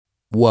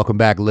Welcome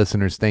back,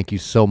 listeners. Thank you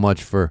so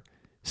much for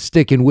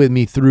sticking with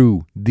me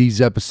through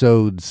these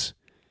episodes.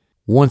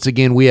 Once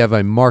again, we have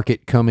a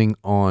market coming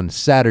on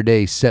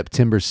Saturday,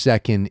 September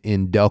 2nd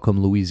in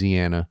Delcombe,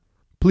 Louisiana.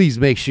 Please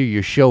make sure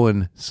you're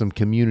showing some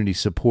community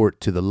support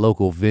to the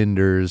local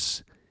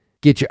vendors.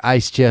 Get your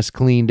ice chest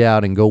cleaned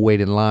out and go wait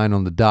in line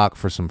on the dock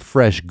for some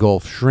fresh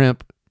Gulf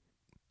shrimp.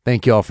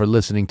 Thank you all for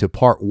listening to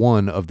part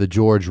 1 of the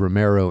George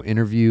Romero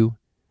interview.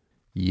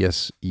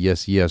 Yes,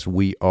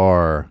 we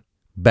are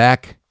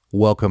back.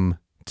 Welcome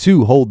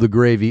to Hold the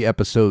Gravy,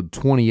 episode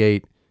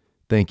 28.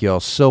 Thank you all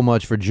so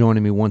much for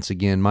joining me once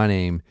again. My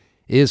name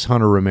is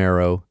Hunter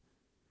Romero.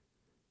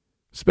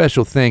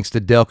 Special thanks to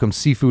Delcombe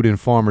Seafood and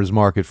Farmers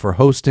Market for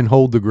hosting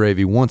Hold the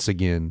Gravy once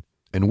again.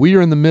 And we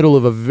are in the middle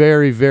of a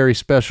very, very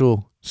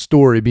special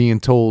story being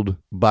told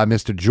by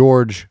Mr.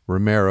 George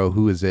Romero,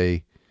 who is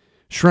a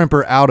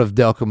shrimper out of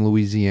Delcombe,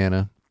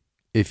 Louisiana.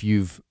 If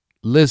you've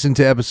listened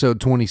to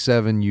episode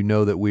 27, you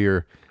know that we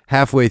are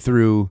halfway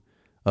through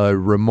a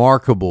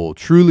remarkable,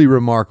 truly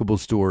remarkable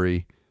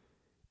story.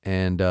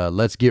 And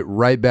let's get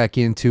right back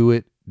into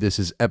it. This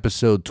is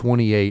episode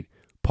 28,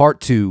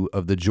 part 2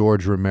 of the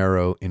George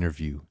Romero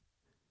interview.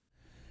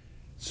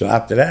 So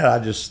after that, I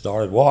just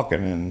started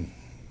walking.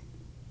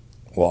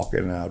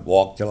 I'd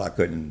walk till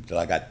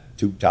I got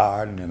too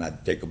tired, and then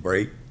I'd take a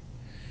break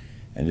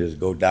and just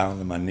go down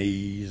to my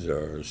knees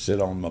or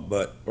sit on my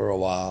butt for a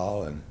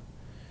while and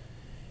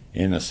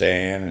in the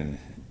sand and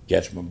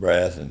catch my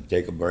breath and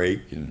take a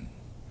break. And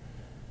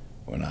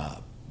when I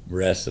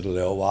rested a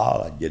little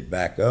while, I'd get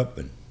back up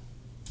and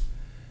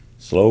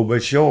slow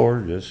but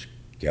sure just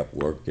kept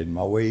working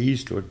my way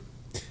eastward.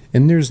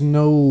 And there's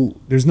no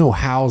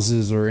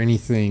houses or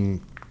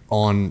anything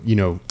on,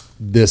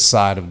 this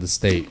side of the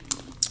state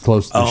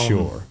close to the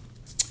shore.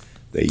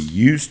 They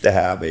used to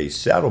have a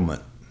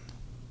settlement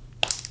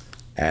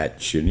at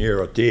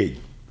Chenier-Otig,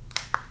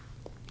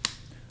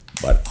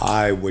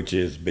 which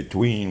is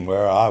between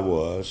where I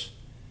was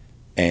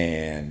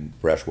and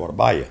Freshwater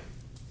Bayou.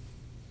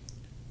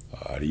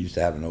 They used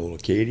to have an old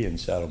Acadian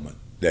settlement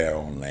there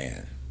on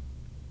land,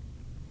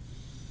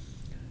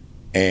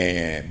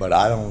 but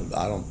I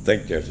don't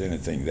think there's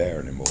anything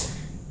there anymore.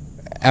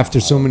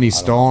 After so many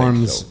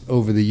storms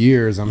over the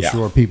years, I'm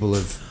sure people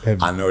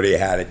have. I know they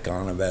had it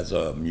kind of as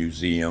a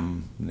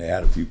museum, and they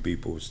had a few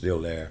people still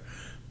there,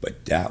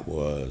 but that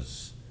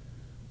was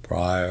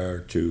prior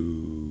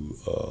to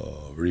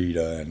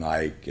Rita and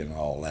Ike and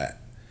all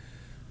that,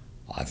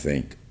 I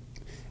think.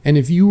 And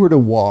if you were to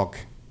walk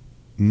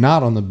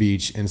not on the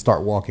beach and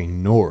start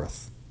walking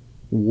north,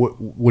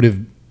 would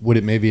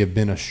it maybe have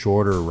been a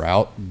shorter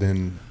route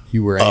than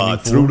you were aiming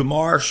for? Through the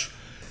marsh?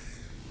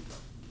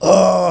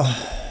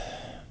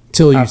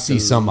 Till you see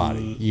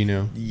somebody,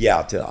 Yeah,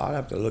 I'd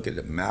have to look at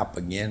the map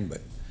again, but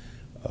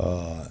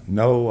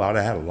no, I'd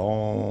have had a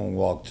long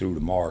walk through the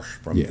marsh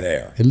from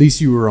there. At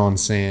least you were on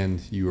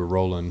sand, you were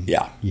rolling.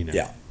 Yeah,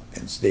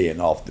 and staying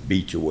off the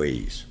beach a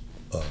ways.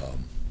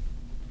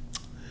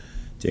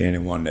 To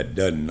anyone that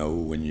doesn't know,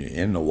 when you're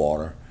in the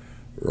water,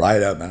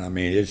 right up, and I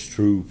mean, it's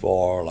true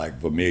for like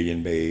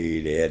Vermilion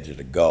Bay, the edge of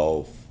the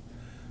Gulf,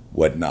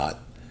 whatnot.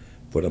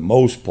 For the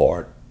most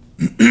part,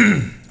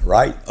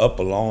 right up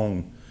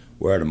along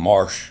where the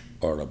marsh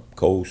or the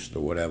coast or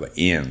whatever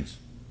ends,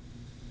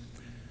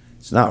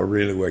 it's not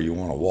really where you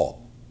want to walk.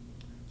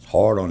 It's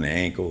hard on the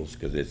ankles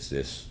because it's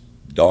this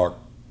dark.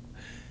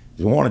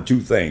 There's one of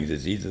two things.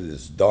 It's either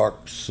this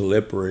dark,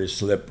 slippery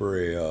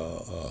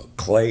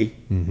clay,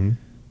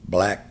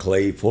 black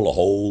clay full of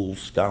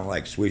holes, kind of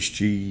like Swiss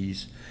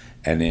cheese,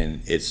 and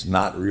then it's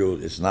not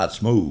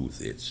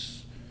smooth.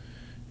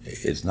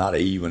 It's not an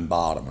even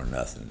bottom or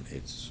nothing.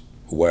 It's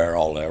where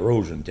all the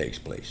erosion takes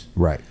place.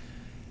 Right.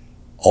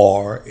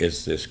 Or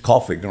it's this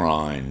coffee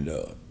grind,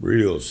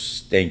 real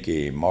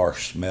stinky,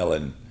 marsh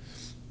smelling,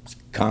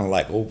 kind of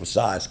like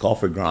oversized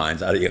coffee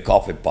grinds out of your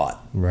coffee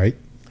pot. Right.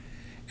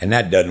 And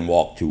that doesn't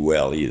walk too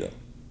well either.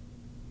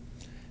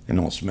 It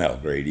don't smell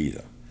great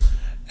either.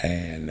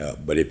 And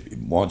but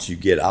once you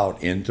get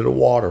out into the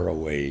water a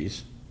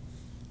ways,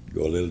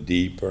 go a little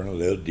deeper and a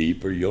little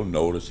deeper, you'll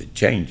notice it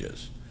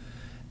changes.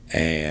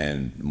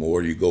 And the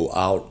more you go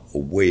out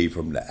away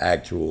from the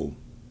actual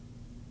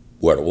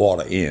where the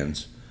water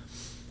ends,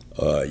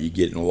 you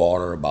get in the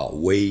water about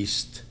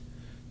waist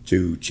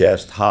to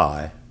chest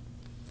high.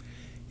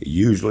 It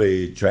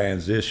usually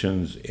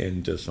transitions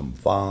into some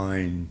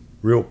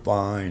real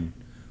fine,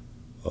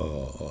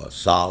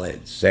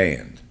 solid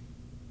sand,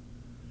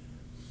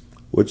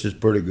 which is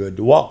pretty good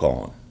to walk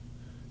on.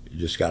 You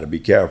just got to be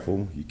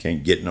careful. You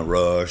can't get in a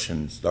rush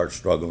and start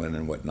struggling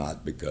and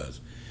whatnot, because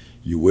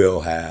you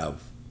will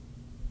have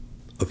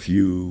a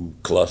few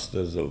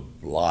clusters of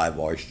live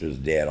oysters,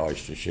 dead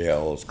oyster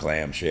shells,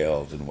 clam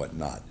shells, and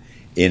whatnot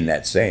in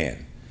that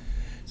sand.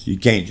 So you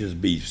can't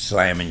just be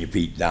slamming your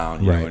feet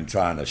down, you know, and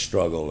trying to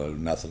struggle or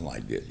nothing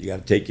like this. You got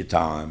to take your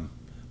time,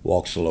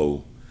 walk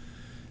slow,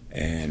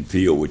 and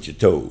feel with your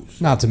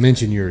toes. Not to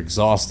mention you're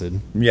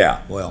exhausted.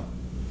 Yeah, well,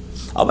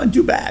 I wasn't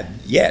too bad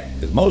yet,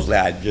 because mostly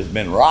I'd just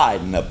been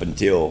riding up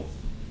until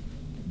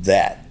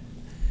that.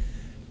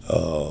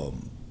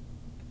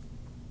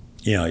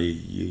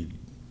 You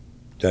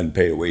doesn't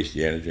pay to waste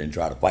your energy and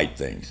try to fight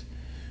things.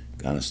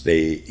 Kind of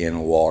stay in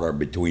the water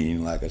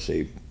between, like I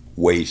say,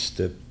 waist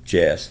to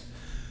chest.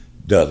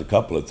 Does a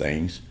couple of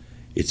things.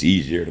 It's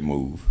easier to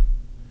move.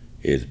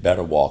 It's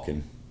better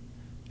walking.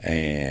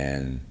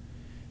 And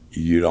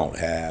you don't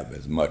have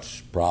as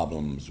much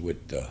problems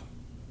with the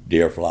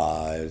deer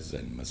flies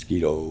and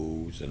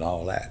mosquitoes and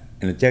all that.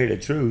 And to tell you the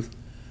truth,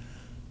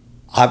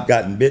 I've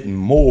gotten bitten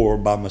more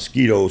by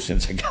mosquitoes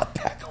since I got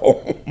back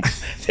home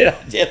than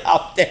I did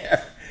out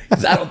there.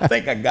 Because I don't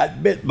think I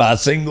got bit by a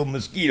single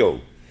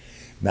mosquito.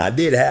 Now, I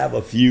did have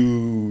a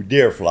few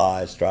deer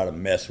flies try to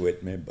mess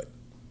with me, but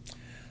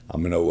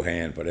I'm an old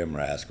hand for them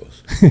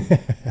rascals.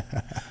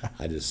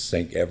 I just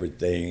sink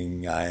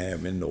everything I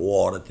am in the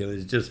water till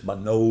it's just my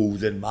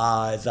nose and my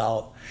eyes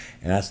out,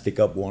 and I stick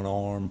up one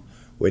arm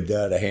with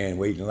the other hand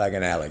waiting like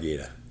an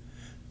alligator.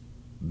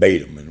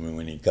 Bait him, and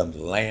when he comes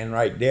to land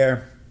right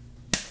there,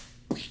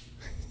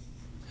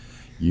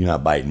 you're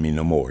not biting me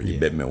no more. You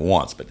bit me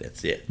once, but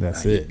that's it.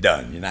 That's now, it. You're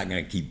done. You're not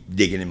going to keep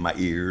digging in my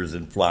ears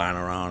and flying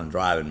around and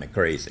driving me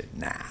crazy.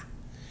 Nah.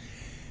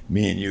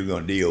 Me and you are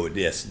going to deal with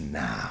this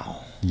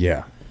now.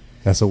 Yeah.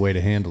 That's a way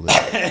to handle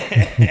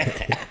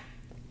it.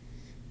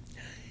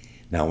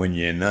 Now, when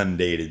you're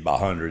inundated by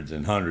hundreds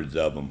and hundreds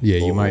of them,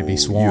 you might be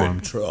swarmed. You're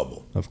in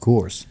trouble. Of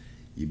course.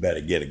 You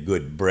better get a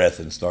good breath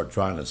and start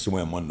trying to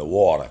swim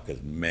underwater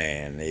because,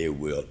 man, they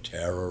will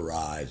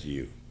terrorize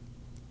you.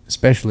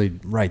 Especially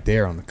right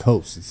there on the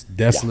coast. It's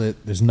desolate.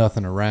 Yeah. There's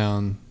nothing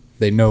around.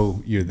 They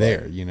know you're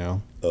there, you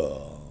know.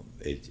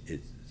 It's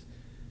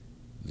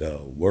the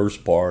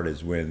worst part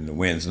is when the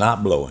wind's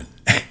not blowing.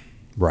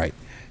 Right.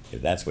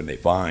 That's when they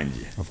find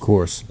you. Of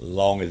course. As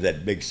long as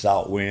that big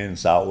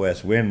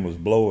southwest wind was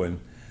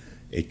blowing,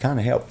 it kind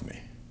of helped me.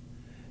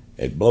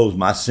 It blows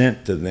my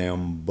scent to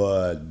them,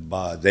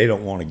 but they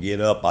don't want to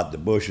get up out the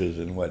bushes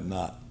and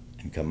whatnot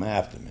and come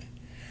after me.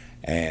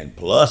 And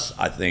plus,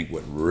 I think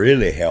what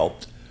really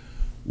helped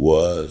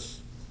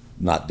was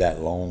not that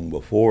long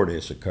before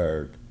this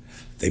occurred,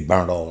 they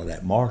burned all of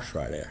that marsh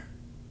right there.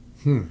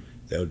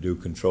 They'll do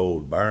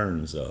controlled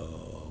burns.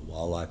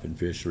 Wildlife and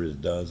Fisheries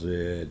does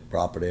it,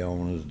 property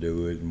owners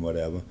do it, and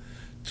whatever,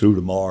 through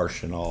the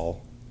marsh and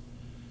all.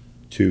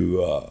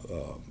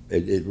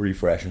 It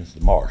refreshes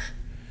the marsh.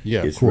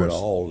 Yeah, Gets of course. rid of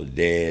all the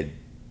dead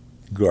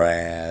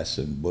grass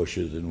and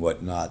bushes and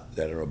whatnot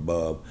that are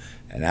above.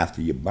 And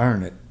after you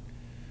burn it,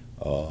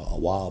 a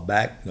while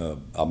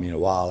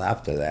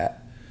after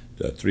that,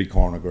 the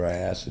three-corner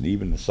grass and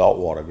even the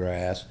saltwater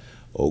grass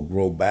will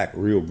grow back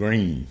real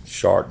green,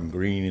 sharp and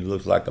green. It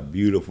looks like a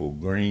beautiful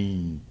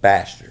green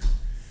pasture,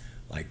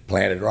 like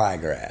planted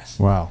ryegrass.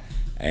 Wow.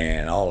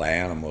 And all the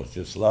animals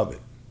just love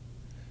it.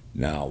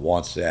 Now,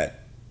 once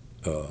that,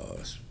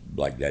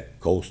 like that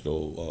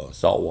coastal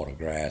saltwater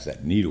grass,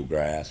 that needle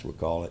grass we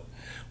call it,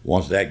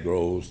 once that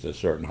grows to a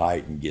certain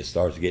height and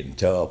starts getting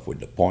tough with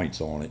the points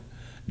on it,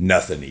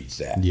 nothing eats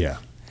that. Yeah.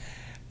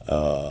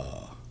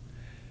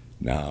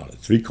 Now, the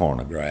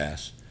three-corner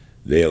grass,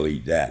 they'll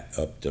eat that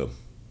up to,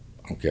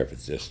 I don't care if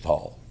it's this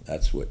tall.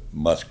 That's what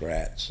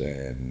muskrats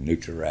and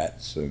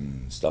nutria-rats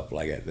and stuff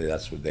like that,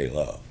 that's what they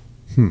love.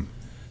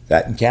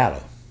 That and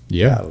cattle.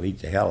 Yeah. Cattle eat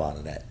the hell out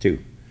of that, too.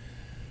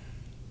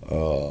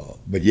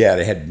 But yeah,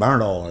 they had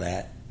burned all of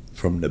that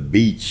from the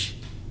beach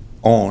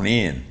on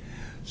in.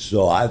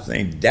 So I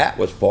think that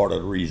was part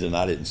of the reason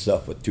I didn't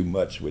suffer too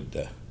much with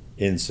the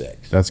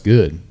insects. That's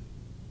good.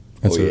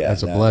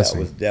 That's a blessing.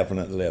 That was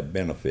definitely a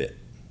benefit.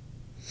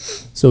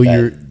 So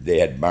they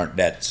had burnt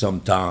that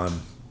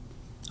sometime,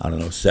 I don't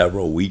know,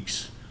 several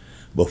weeks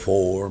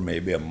before,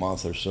 maybe a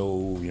month or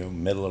so,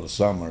 middle of the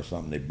summer or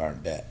something, they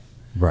burnt that.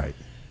 Right.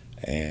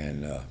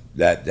 And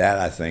that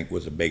I think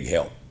was a big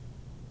help.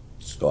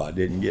 So I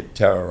didn't get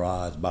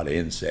terrorized by the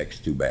insects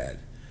too bad.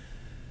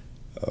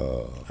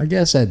 I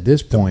guess at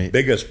this point, the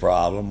biggest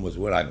problem was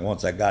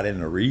once I got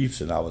in the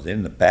reefs and I was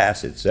in the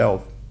pass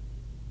itself.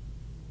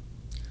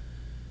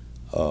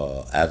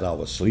 As I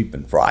was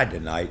sleeping Friday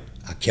night,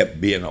 I kept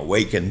being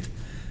awakened,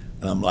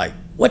 and I'm like,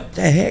 what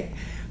the heck?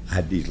 I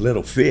had these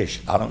little fish.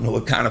 I don't know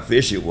what kind of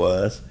fish it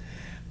was.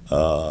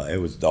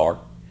 It was dark,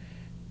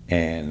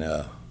 and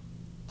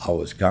I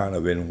was kind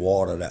of in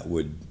water that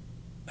would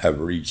have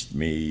reached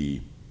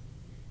me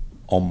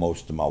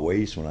almost to my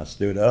waist when I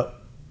stood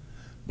up,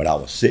 but I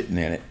was sitting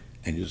in it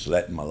and just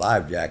letting my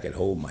life jacket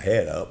hold my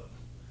head up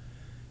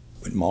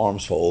with my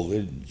arms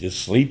folded and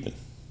just sleeping.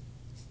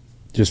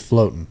 Just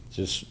floating.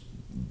 Just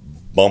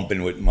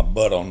bumping with my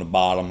butt on the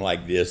bottom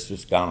like this,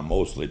 just kind of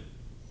mostly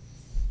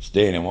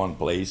staying in one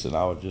place, and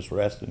I was just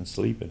resting and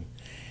sleeping.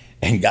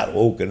 And got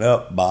woken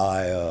up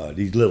by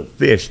these little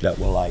fish that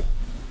were like...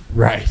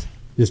 Right.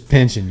 Just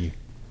pinching you.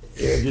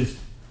 Yeah, just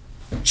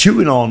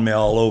chewing on me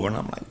all over, and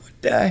I'm like,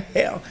 what the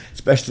hell?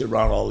 Especially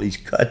around all these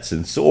cuts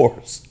and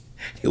sores.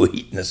 They were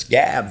eating the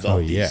scabs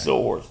on these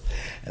sores.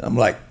 And I'm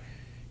like,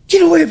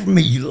 get away from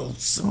me, you little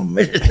son of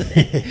a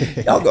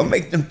bitch. Y'all gonna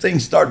make them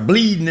things start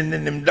bleeding, and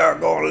then them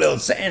doggone little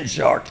sand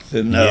sharks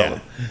and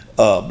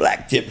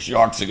black tip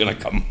sharks are gonna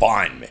come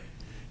find me.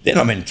 then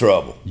I'm in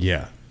trouble.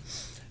 Yeah.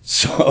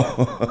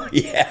 So,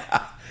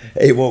 yeah,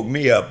 they woke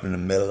me up in the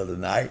middle of the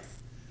night.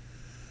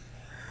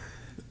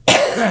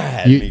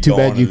 Had me Too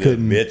bad going you a little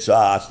couldn't. bit, so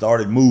I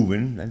started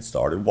moving and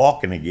started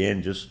walking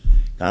again, just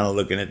kind of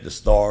looking at the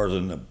stars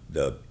and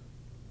the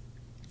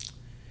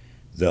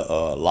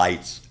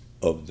lights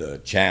of the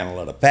channel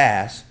of the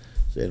pass.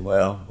 Said,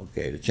 well,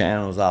 okay, the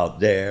channel's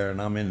out there,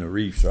 and I'm in the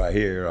reefs right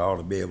here. I ought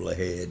to be able to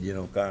head,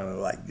 kind of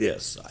like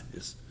this. I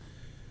just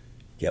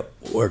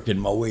kept working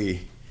my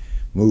way,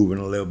 moving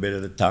a little bit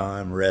at a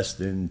time,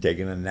 resting,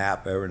 taking a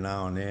nap every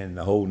now and then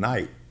the whole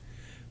night.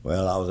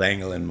 Well, I was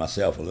angling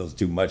myself a little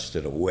too much to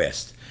the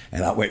west,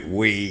 and I went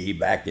way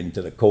back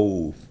into the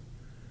cove.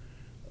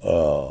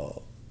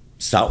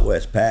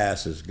 Southwest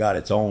Pass has got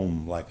its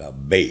own, like a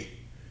bay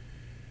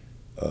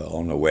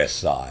on the west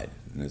side.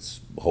 And it's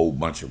a whole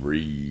bunch of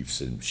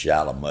reefs and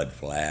shallow mud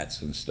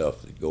flats and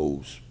stuff that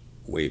goes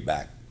way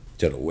back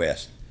to the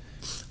west.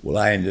 Well,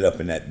 I ended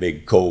up in that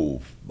big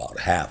cove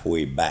about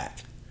halfway back.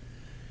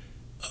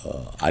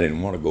 I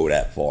didn't want to go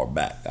that far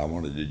back. I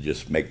wanted to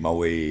just make my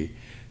way,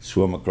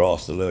 swim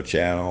across the little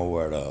channel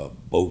where the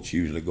boats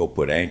usually go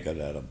put anchor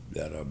that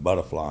are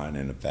butterflying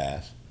in the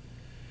pass,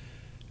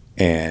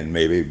 and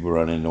maybe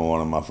run into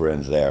one of my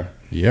friends there.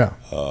 Yeah.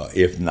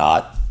 If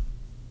not,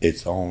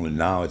 it's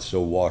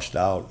so washed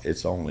out,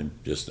 it's only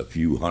just a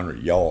few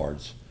hundred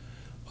yards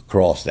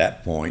across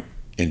that point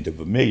into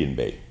Vermilion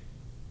Bay.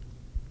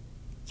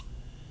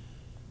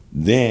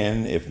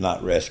 Then, if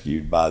not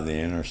rescued by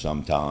then or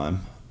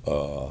sometime,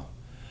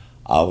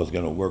 I was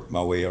going to work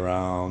my way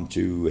around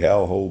to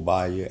Hellhole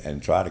Bayou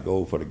and try to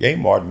go for the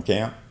game warden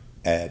camp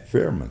at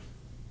Fairman.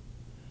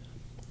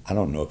 I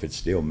don't know if it's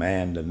still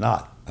manned or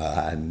not.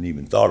 I hadn't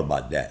even thought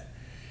about that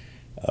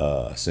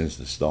since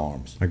the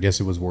storms. I guess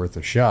it was worth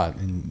a shot.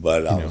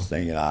 But I was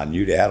thinking, I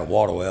knew they had a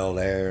water well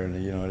there, and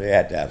they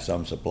had to have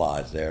some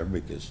supplies there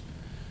because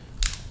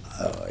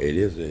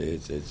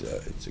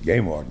it's a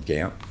game warden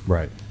camp.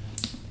 Right.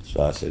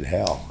 So I said,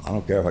 hell, I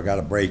don't care if I got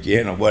to break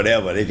in or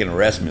whatever. They can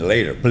arrest me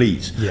later,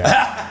 please.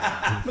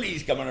 Yeah.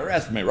 Please come and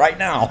arrest me right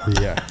now.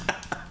 Yeah.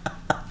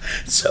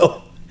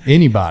 So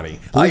anybody.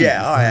 Please. Oh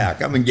yeah,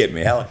 come and get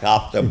me.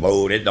 Helicopter,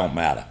 boat, it don't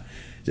matter.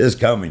 Just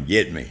come and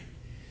get me.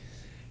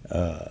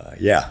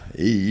 Yeah,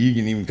 you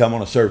can even come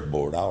on a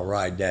surfboard. I'll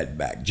ride that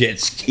back. Jet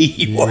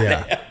ski,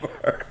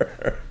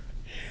 whatever.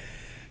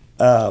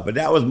 But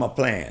that was my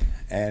plan.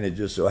 And it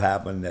just so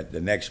happened that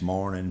the next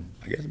morning,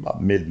 I guess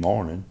about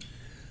mid-morning,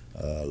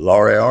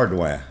 Laurie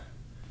Ardoin,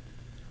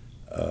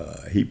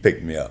 he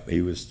picked me up.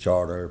 He was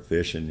charter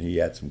fishing. He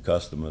had some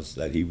customers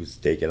that he was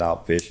taking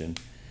out fishing.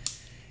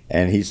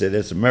 And he said,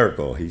 it's a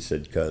miracle. He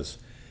said, because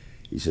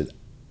he said,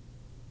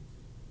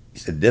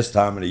 this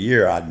time of the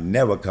year, I'd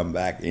never come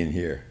back in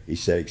here. He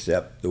said,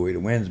 except the way the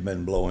wind's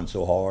been blowing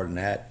so hard and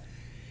that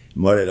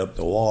mudded up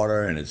the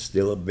water, and it's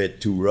still a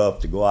bit too rough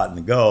to go out in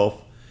the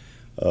Gulf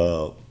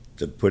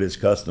to put his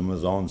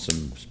customers on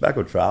some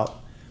speckled trout.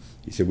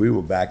 He said, we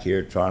were back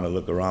here trying to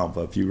look around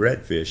for a few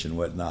redfish and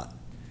whatnot.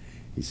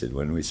 He said,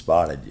 when we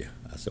spotted you.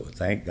 I said, well,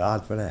 thank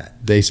God for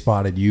that. They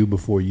spotted you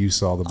before you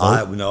saw the boat?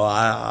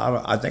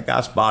 I think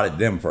I spotted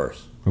them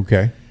first.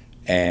 Okay.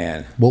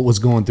 And what was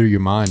going through your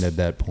mind at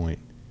that point?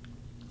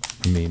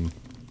 I mean,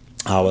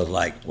 I was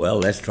like, well,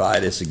 let's try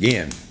this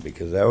again,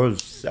 because there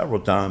was several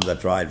times I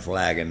tried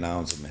flagging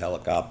down some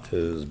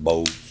helicopters,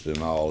 boats, and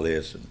all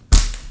this, and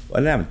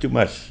wasn't having too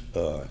much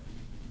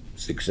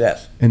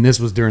success. And this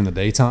was during the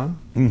daytime?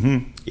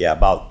 Mm-hmm. Yeah,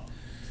 about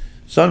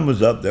sun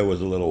was up. There was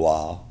a little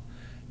while,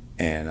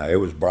 and it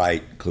was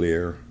bright,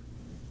 clear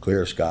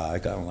sky,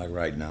 kind of like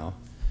right now.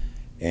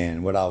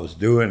 And what I was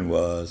doing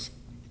was,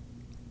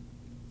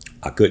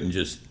 I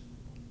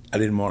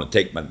didn't want to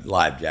take my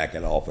life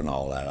jacket off and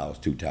all that. I was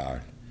too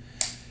tired.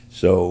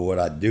 So what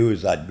I'd do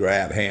is I'd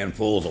grab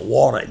handfuls of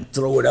water and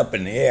throw it up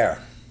in the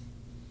air.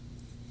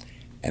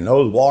 And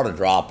those water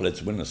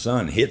droplets, when the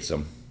sun hits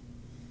them,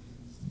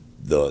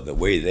 the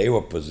way they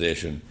were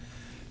positioned,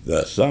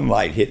 the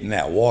sunlight hitting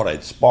that water,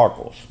 it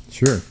sparkles.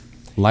 Sure.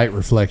 Light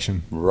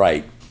reflection.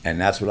 Right.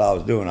 And that's what I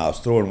was doing. I was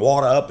throwing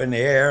water up in the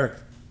air,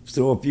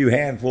 throw a few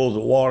handfuls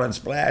of water and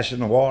splashing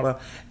the water,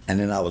 and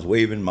then I was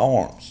waving my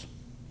arms.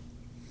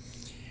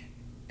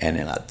 And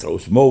then I'd throw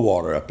some more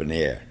water up in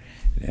the air.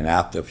 And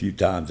after a few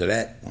times of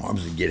that,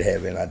 arms would get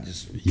heavy, and I'd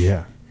just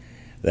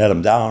let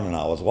them down, and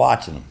I was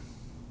watching them.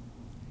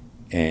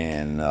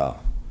 And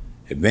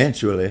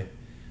eventually,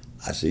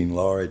 I seen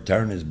Laurie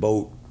turn his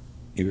boat.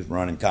 He was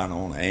running kind of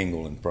on an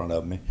angle in front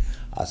of me.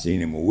 I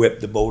seen him whip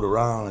the boat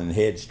around and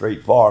head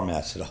straight for me. I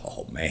said,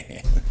 oh,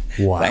 man,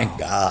 wow. Thank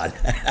God.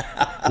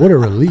 What a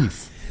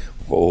relief.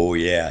 Oh,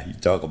 yeah, you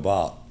talk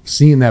about.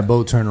 Seeing that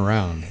boat turn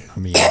around, I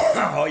mean.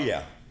 Oh,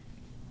 yeah.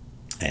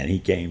 And he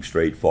came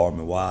straight for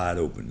me, wide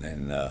open.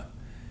 And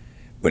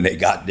when they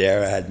got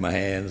there, I had my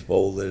hands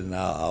folded, and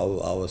I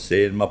was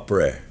saying my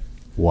prayer.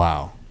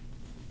 Wow.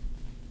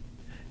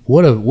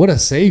 What a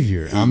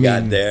savior. He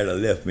got there to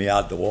lift me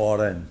out the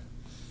water, and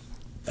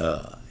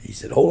he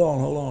said, hold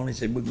on. He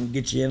said, we can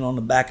get you in on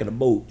the back of the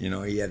boat. You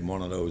know, he had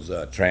one of those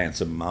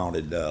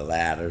transom-mounted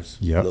ladders,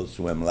 little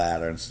swim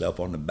ladder and stuff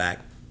on the back.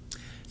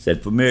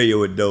 Said, familiar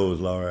with those,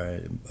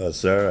 Laura?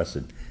 Sir? I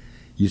said,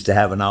 used to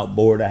have an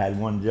outboard. I had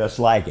one just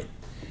like it.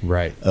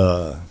 Right.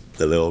 The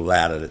little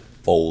ladder that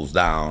folds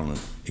down and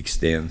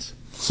extends.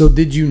 So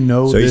did you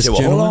know so this he said,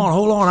 well, gentleman?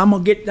 hold on. I'm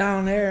going to get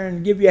down there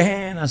and give you a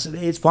hand. I said,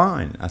 hey, it's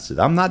fine. I said,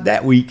 I'm not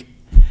that weak.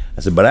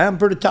 I said, but I'm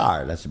pretty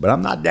tired. I said, but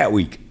I'm not that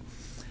weak.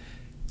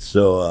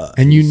 So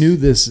and you knew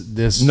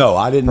this? No,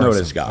 I didn't know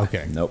person. this guy.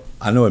 Okay. Nope.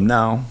 I know him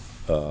now.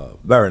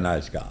 Very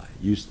nice guy.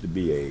 Used to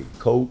be a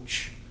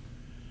coach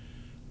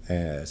 /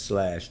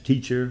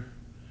 teacher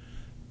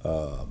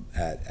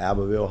at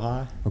Abbeville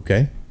High.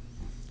 Okay.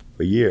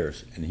 For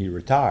years, and he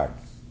retired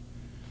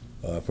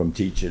from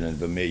teaching in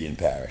Vermilion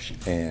Parish,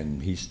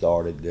 and he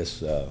started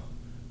this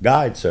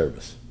guide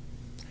service.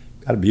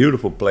 Got a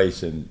beautiful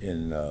place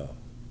in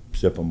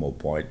Sycamore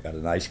Point. Got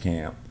a nice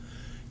camp.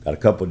 Got a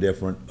couple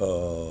different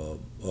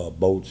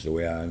boats, the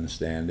way I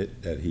understand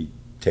it, that he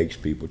takes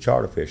people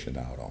charter fishing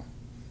out on.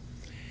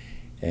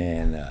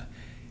 And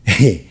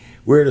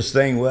weirdest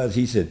thing was,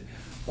 he said,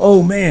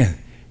 "Oh man,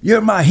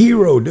 you're my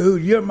hero,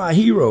 dude. You're my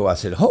hero." I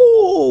said,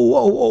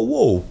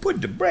 whoa.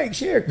 Put the brakes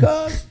here,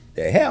 cuz.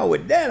 The hell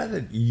with that. I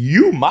said,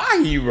 you my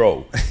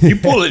hero. You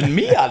pulling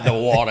me out the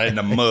water in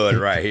the mud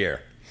right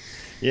here.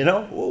 You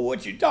know, well,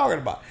 what you talking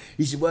about?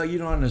 He said, well, you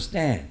don't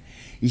understand.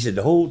 He said,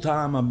 the whole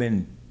time I've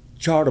been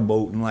charter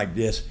boating like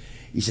this,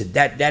 he said,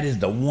 that is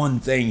the one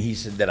thing, he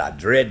said, that I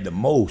dread the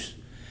most.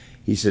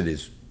 He said,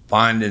 is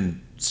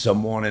finding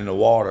someone in the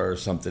water or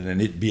something and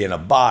it being a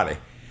body.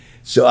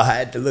 So I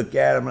had to look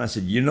at him and I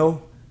said, you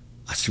know,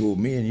 I said, well,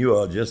 me and you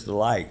are just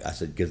alike. I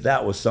said, because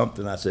that was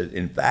something, I said,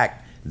 in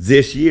fact,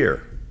 this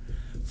year,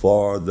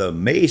 for the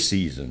May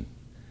season,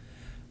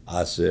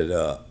 I said,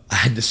 I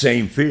had the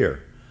same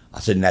fear. I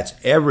said, and that's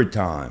every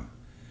time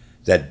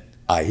that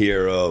I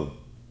hear of,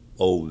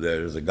 oh,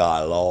 there's a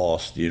guy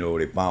lost, you know,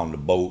 they found the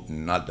boat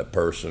and not the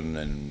person,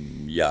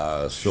 and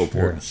yeah, so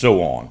forth and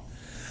so on.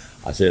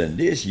 I said, and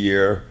this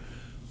year,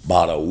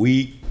 about a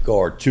week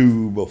or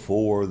two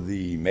before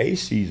the May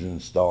season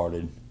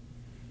started,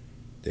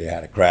 they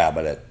had a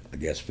crabber that I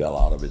guess fell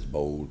out of his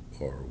boat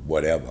or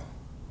whatever,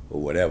 for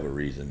whatever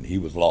reason. He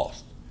was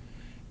lost.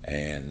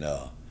 And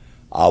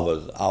I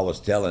was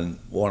telling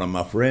one of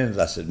my friends,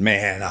 I said,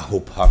 man, I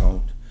hope I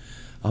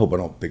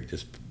don't pick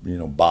this, you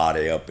know,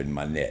 body up in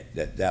my net.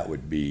 That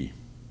would be,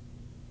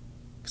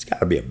 it's got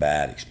to be a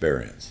bad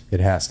experience.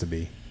 It has to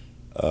be.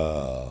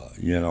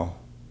 You know,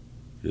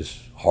 just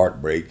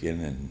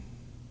heartbreaking and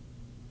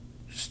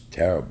just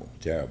terrible.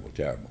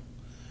 You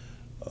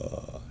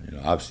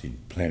know, I've seen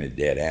plenty of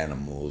dead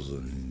animals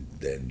and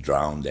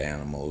drowned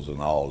animals and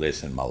all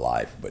this in my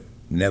life, but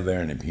never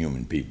any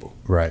human people.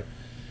 Right.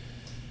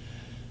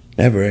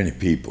 Never any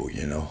people,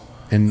 you know.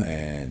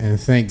 And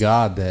thank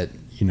God that,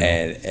 you know.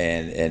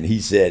 And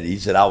he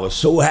said, I was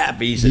so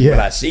happy. He said, when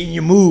I seen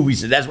you move, he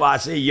said, that's why I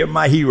say you're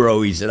my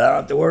hero. He said, I don't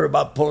have to worry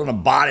about pulling a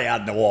body out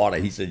in the water.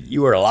 He said,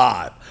 you were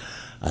alive.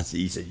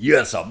 He said,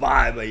 you're a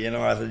survivor, you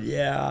know. I said,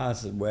 yeah. I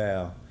said,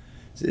 well,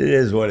 it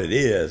is what it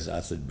is.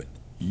 I said, but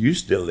you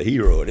still the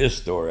hero of this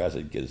story. I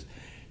said, because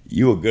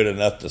you were good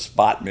enough to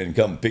spot me and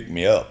come pick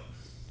me up.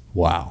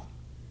 Wow.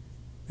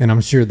 And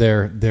I'm sure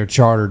their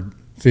chartered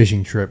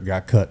fishing trip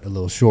got cut a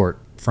little short.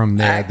 From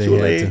there, actually,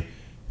 they had to...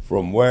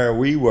 from where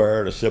we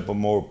were to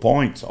Sycamore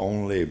Point's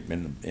only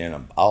in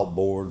an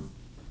outboard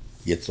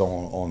gets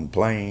on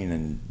plane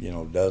and, you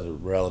know, does a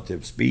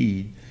relative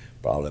speed,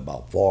 probably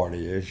about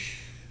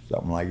 40-ish,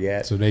 something like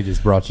that. So they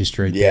just brought you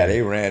straight there? Yeah,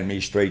 they ran me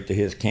straight to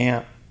his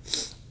camp,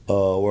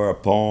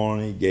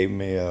 whereupon he gave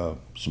me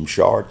some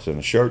shorts and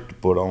a shirt to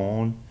put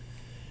on.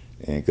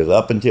 And because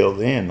up until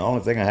then, the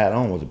only thing I had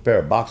on was a pair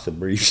of boxer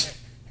briefs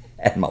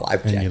and my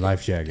life jacket. And your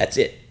life jacket. That's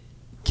it.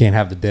 Can't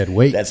have the dead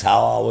weight. That's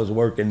how I was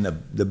working the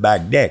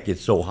back deck.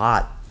 It's so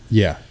hot.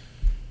 Yeah.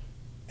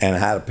 And I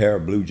had a pair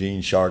of blue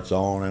jean shorts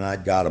on, and I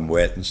got them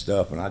wet and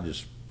stuff, and I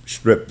just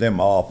stripped them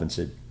off and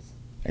said,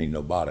 ain't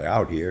nobody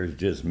out here. It's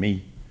just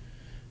me.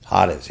 It's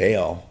hot as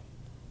hell.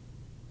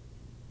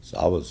 So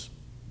I was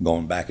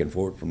going back and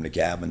forth from the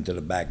cabin to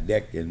the back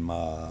deck in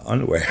my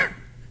underwear.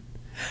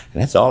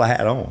 And that's all I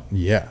had on.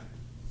 Yeah.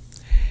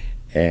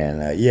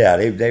 And,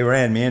 they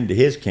ran me into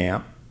his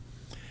camp.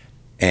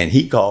 And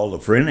he called a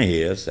friend of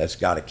his that's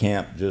got a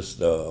camp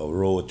just a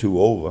row or two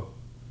over.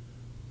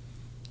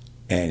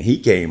 And he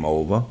came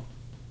over,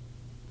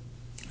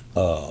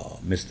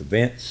 Mr.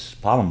 Vince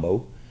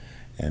Palumbo,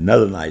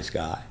 another nice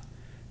guy.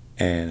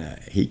 And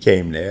he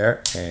came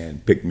there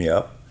and picked me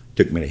up,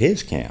 took me to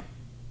his camp,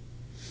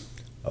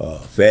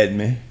 fed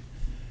me.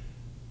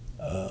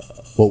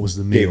 What was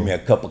the meal? Gave me a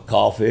cup of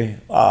coffee,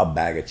 a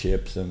bag of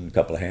chips, and a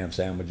couple of ham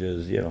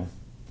sandwiches, you know.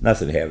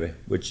 Nothing heavy,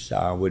 which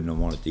I wouldn't have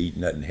wanted to eat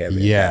nothing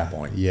heavy at that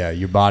point. Yeah,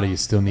 your body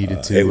still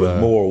needed to... It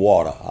was more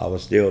water. I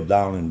was still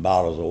down in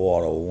bottles of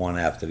water, one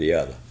after the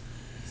other.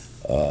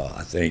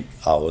 I think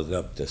I was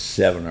up to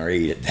 7 or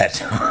 8 at that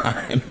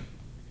time.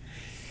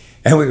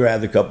 And we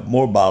grabbed a couple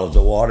more bottles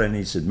of water, and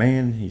he said,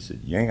 man, he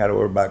said, you ain't got to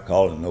worry about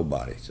calling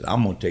nobody. He said,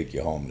 I'm going to take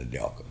you home to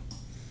Delco.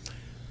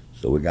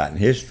 So we got in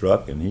his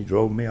truck, and he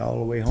drove me all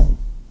the way home.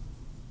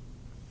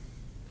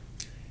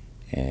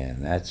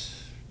 And that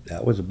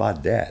was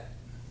about that.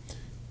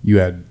 You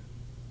had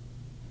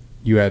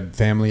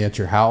family at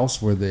your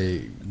house? Were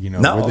they,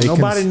 No, were they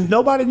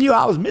nobody knew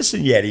I was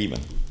missing yet even.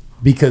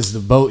 Because the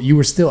boat, you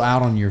were still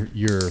out on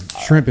your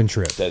shrimping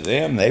trip. To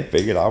them, they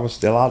figured I was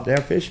still out there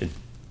fishing.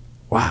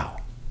 Wow.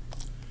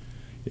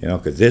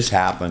 Because this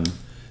happened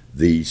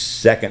the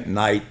second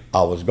night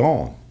I was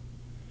gone,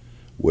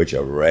 which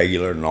a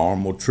regular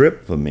normal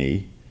trip for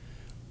me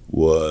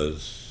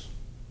was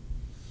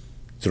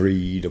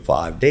 3 to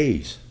 5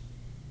 days.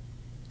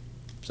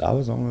 So I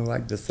was only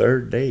like the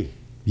third day.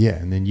 Yeah,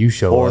 and then you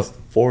show up.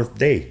 Fourth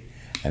day.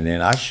 And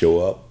then I show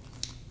up.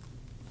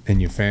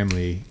 And your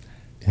family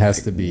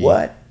has to be.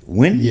 What?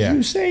 When did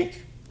you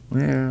sink?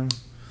 Well,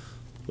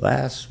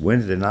 last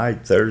Wednesday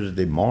night,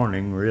 Thursday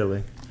morning,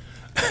 really.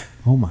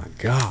 Oh my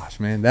gosh,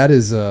 man. That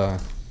is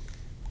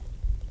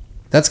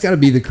that's got to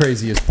be the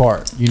craziest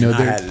part.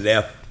 I had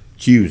left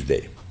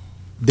Tuesday.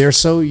 They're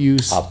so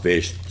used. I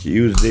fished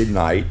Tuesday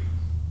night.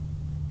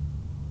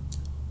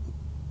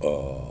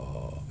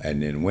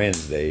 And then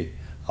Wednesday,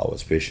 I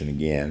was fishing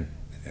again.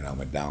 And I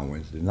went down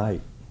Wednesday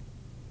night.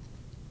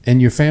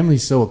 And your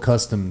family's so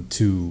accustomed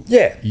to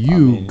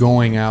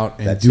going out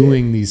and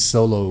doing these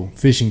solo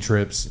fishing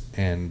trips,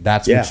 and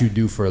that's what you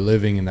do for a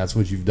living, and that's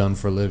what you've done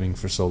for a living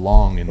for so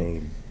long,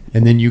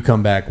 and then you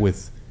come back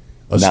with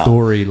a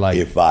story like,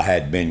 if I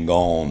had been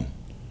gone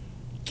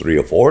 3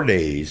 or 4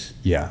 days,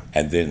 yeah,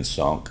 and then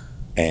sunk,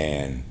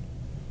 and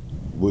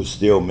was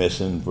still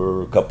missing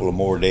for a couple of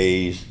more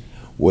days,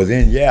 well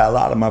then, a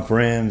lot of my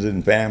friends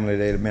and family,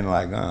 they'd have been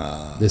like,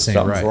 this ain't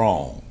something's right.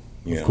 wrong.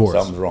 Of course.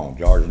 Something's wrong.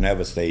 George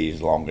never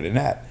stays longer than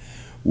that,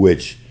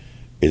 which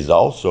is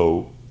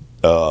also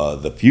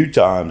the few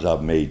times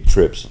I've made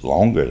trips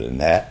longer than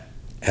that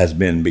has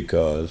been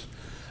because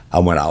I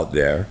went out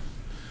there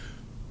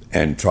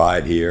and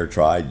tried here,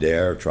 tried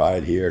there,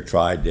 tried here,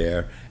 tried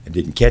there, and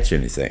didn't catch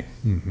anything.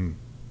 Mm-hmm.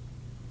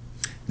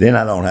 Then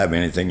I don't have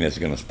anything that's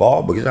going to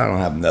spoil because I don't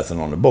have nothing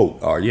on the boat.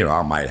 Or,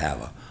 I might have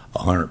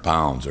 100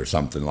 pounds or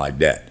something like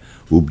that.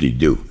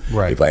 Whoop-de-doo.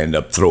 Right. If I end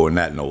up throwing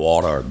that in the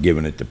water or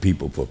giving it to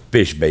people for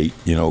fish bait,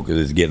 because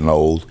it's getting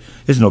old,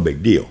 it's no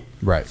big deal.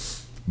 Right.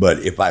 But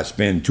if I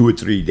spend 2 or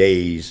 3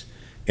 days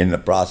in the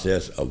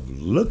process of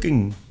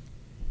looking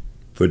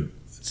for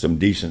some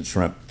decent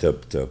shrimp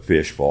to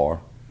fish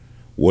for,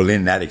 well,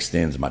 then that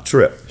extends my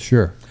trip.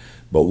 Sure.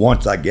 But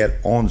once I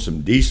get on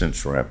some decent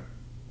shrimp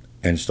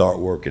and start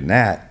working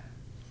that,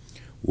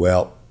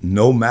 well,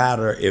 no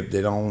matter if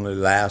they only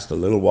last a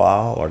little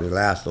while or they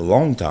last a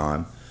long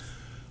time,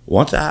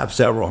 once I have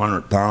several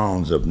 100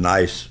 pounds of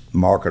nice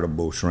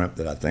marketable shrimp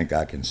that I think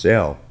I can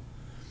sell,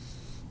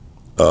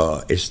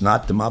 it's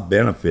not to my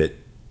benefit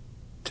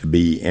to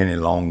be any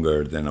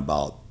longer than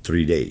about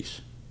 3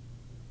 days.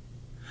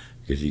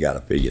 Because you got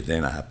to figure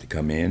then I have to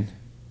come in,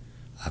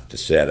 I have to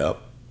set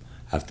up,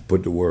 I have to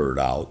put the word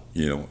out,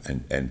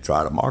 and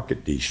try to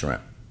market these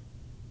shrimp.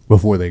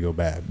 Before they go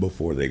bad.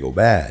 Before they go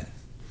bad.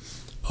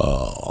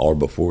 Or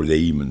before they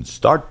even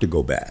start to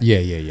go bad. Yeah.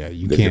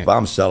 You because can't. If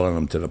I'm selling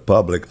them to the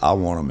public, I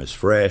want them as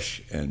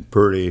fresh and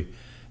pretty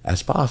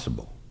as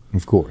possible.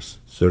 Of course.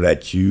 So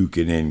that you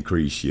can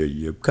increase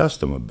your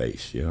customer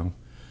base, You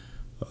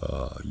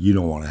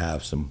don't want to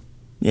have some,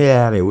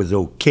 it was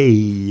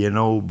okay,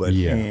 but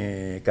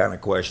kind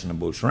of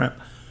questionable shrimp.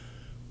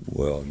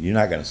 Well, you're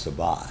not going to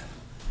survive.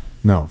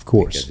 No, of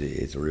course. Because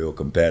it's real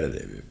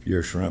competitive. If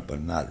your shrimp are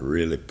not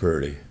really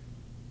pretty,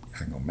 you're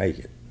not going to make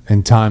it.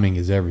 And timing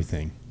is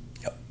everything.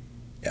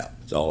 Yeah,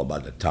 it's all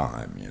about the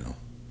time,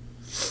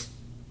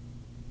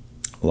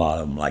 A lot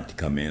of them like to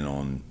come in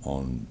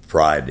on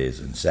Fridays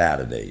and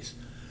Saturdays.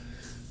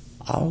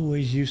 I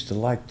always used to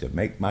like to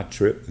make my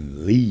trip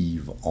and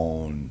leave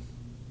on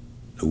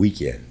the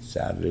weekend,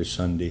 Saturday,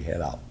 Sunday, head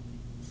out.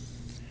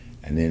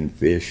 And then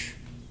fish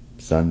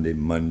Sunday,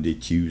 Monday,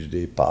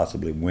 Tuesday,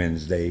 possibly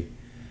Wednesday,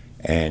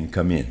 and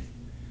come in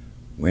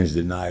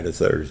Wednesday night or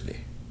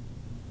Thursday.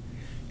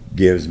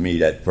 Gives me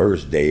that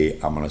first day,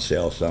 I'm going to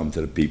sell some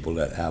to the people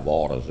that have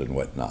orders and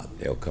whatnot.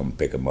 They'll come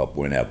pick them up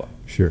whenever.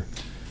 Sure.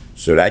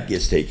 So that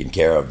gets taken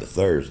care of the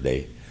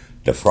Thursday.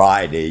 The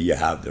Friday, you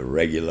have the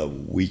regular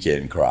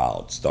weekend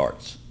crowd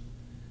starts.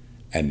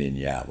 And then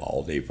you have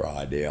all day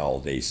Friday, all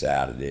day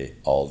Saturday,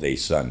 all day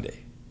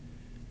Sunday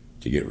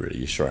to get rid of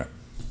your shrimp.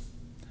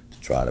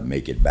 To try to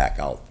make it back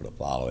out for the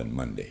following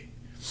Monday.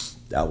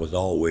 That was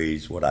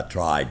always what I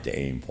tried to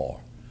aim for.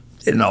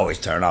 Didn't always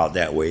turn out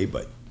that way,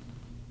 but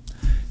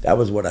that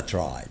was what I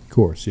tried. Of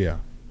course, yeah.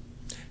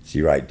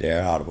 See right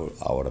there, I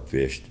would have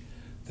fished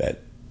that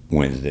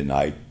Wednesday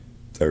night,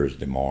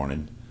 Thursday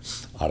morning.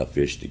 I'd have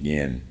fished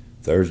again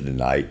Thursday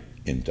night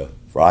into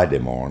Friday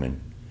morning.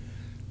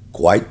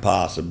 Quite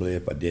possibly,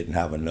 if I didn't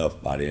have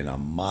enough by then, I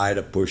might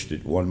have pushed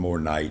it one more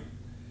night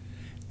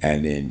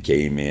and then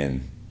came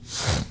in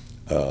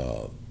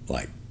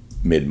like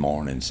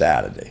mid-morning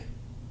Saturday.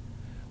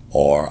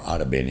 or I'd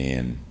have been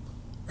in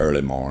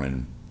early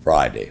morning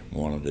Friday,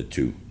 one of the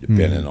two,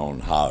 depending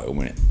on how it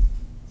went.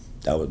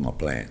 That was my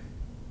plan.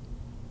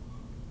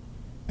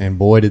 And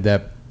boy, did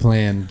that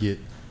plan get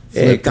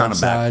It flipped kind of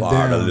upside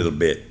backfired down. a little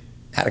bit.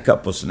 Had a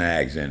couple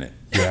snags in it.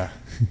 Yeah.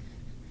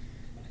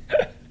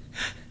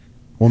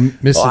 Well,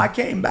 Mr. Well, I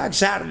came back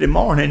Saturday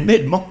morning,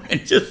 mid-morning,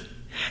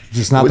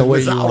 just not the way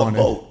you without a wanted.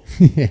 boat.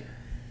 It's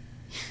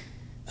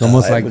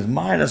almost It like was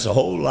minus a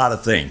whole lot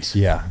of things.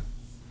 yeah.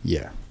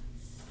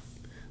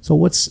 So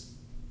what's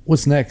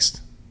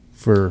next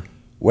for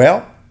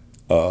Well,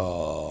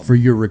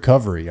 your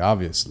recovery?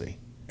 Obviously.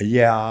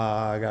 yeah,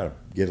 I got to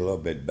get a little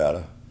bit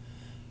better.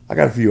 I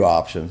got a few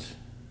options.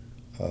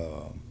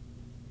 I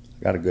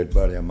got a good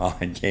buddy of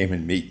mine came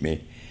and meet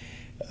me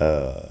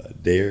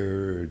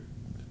there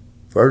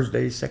first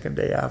day, second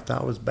day after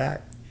I was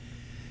back,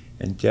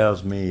 and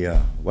tells me,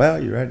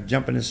 well, you ready to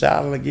jump in the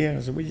saddle again?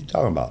 I said, what are you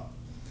talking about?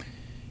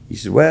 He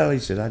said, well, I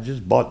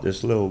just bought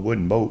this little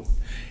wooden boat.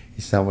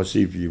 He said, I want to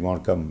see if you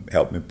want to come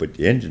help me put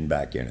the engine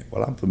back in it.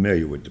 Well, I'm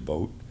familiar with the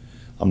boat.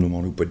 I'm the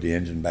one who put the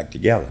engine back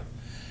together.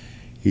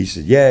 He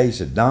said, yeah. He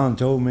said, Don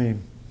told me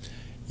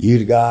you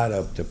the guy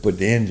to put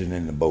the engine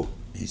in the boat.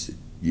 He said,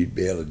 you'd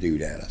be able to do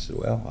that. I said,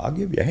 well, I'll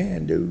give you a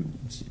hand, dude.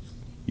 He said,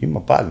 you're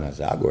my partner. I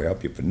said, I'll go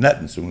help you for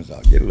nothing as soon as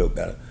I get a little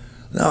better.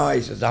 No,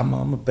 he says, I'm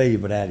going to pay you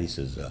for that. He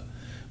says,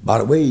 by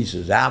the way, he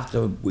says,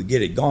 after we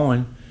get it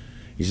going,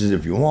 he says,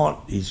 if you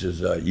want, he says,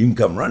 you can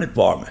come run it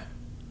for me.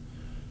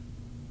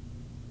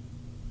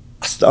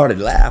 I started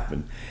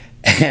laughing,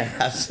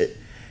 and I said,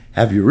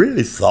 have you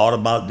really thought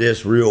about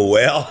this real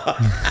well?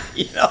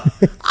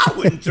 I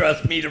wouldn't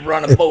trust me to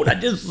run a boat. I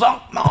just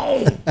sunk my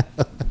own.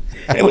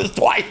 It was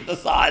twice the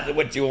size of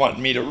what you want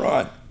me to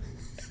run.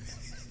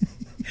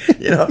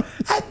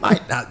 That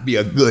might not be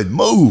a good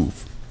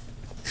move.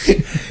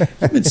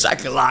 I've been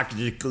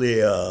psychologically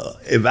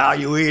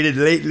evaluated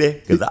lately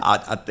because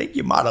I think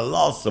you might have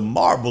lost some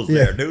marbles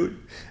there, dude.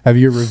 Have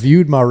you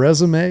reviewed my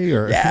resume?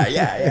 Or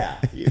Yeah.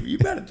 You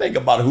better think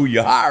about who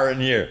you're hiring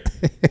here.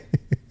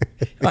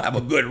 I have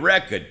a good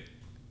record.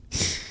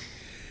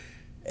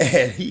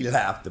 And he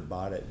laughed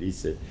about it. He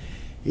said,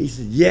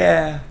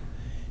 yeah.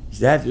 He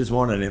said, that's just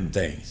one of them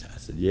things. I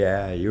said,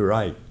 yeah, you're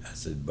right. I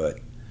said,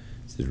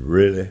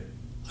 really,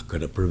 I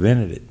could have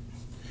prevented it.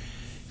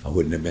 I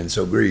wouldn't have been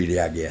so greedy,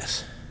 I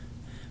guess.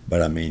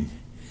 But I mean,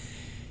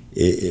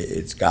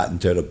 it's gotten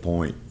to the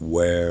point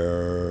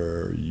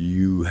where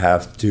you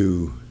have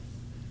to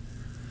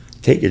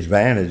take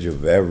advantage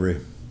of every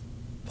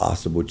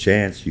possible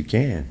chance you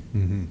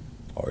can,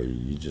 or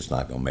you're just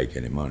not going to make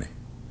any money.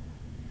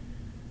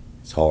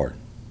 It's hard,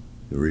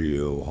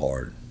 real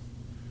hard.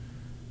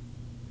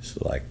 It's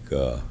like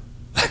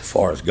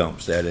Forrest Gump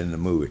said in the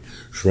movie,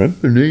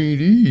 shrimping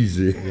ain't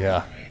easy.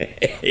 Yeah.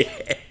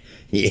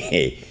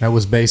 Yeah. That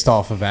was based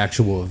off of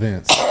actual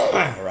events.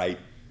 Right.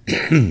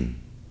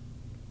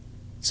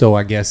 So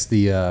I guess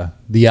the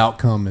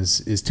outcome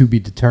is to be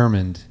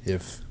determined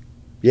if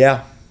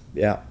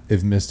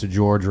Mr.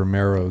 George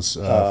Romero's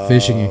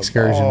fishing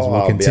excursions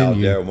will continue. I'll be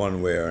out there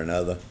one way or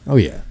another. Oh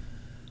yeah.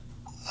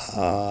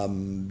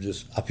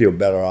 I feel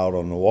better out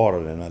on the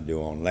water than I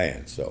do on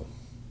land, so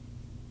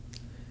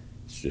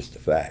it's just a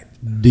fact.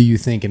 Do you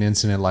think an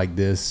incident like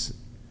this,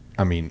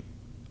 I mean,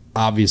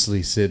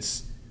 obviously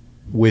sits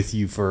with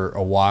you for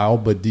a while,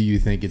 but do you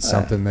think it's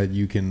something that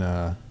you can,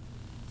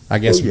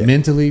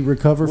 mentally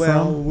recover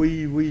from?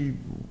 Well,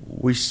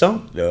 we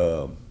sunk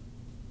the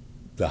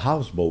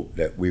houseboat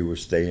that we were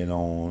staying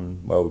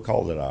on. Well, we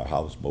called it our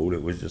houseboat.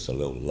 It was just a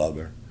little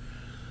lugger,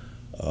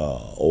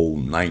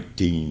 old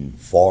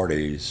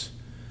 1940s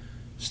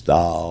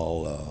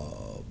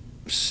style,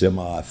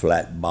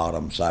 semi-flat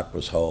bottom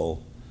Cypress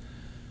hull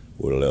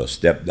with a little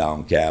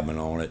step-down cabin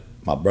on it.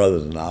 My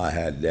brothers and I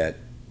had that,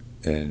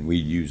 and we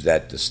used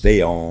that to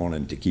stay on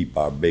and to keep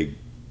our big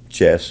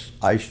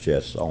ice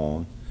chests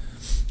on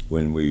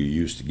when we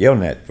used to gill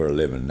net for a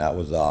living. That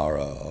was our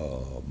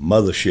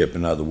mothership,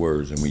 in other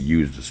words, and we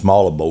used the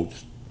smaller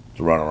boats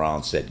to run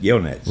around set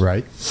gill nets.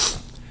 Right.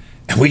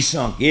 And we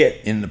sunk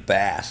it in the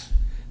past.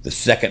 The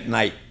second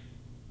night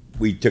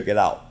we took it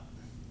out.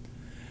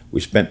 We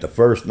spent the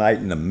first night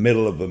in the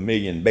middle of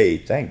Vermilion Bay.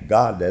 Thank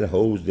God that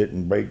hose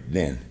didn't break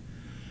then.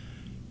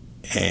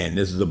 And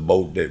this is a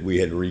boat that we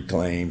had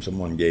reclaimed,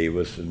 someone gave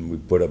us, and we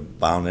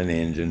found an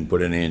engine,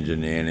 put an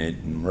engine in it,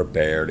 and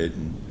repaired it,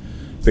 and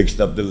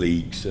fixed up the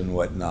leaks and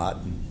whatnot.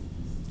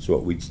 And that's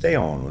what we'd stay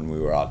on when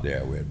we were out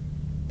there. We'd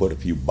put a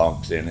few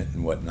bunks in it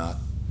and whatnot.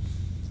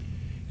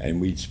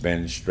 And we'd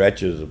spend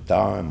stretches of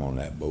time on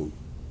that boat,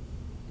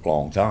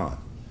 long time.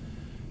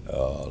 A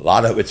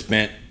lot of it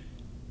spent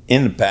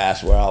in the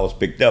past where I was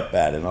picked up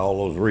at in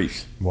all those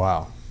reefs.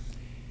 Wow.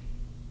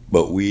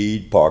 But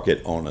we'd park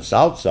it on the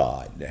south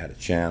side. They had a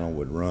channel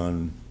would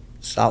run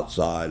south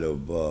side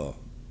of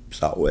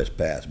Southwest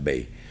Pass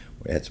Bay.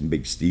 We had some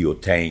big steel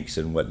tanks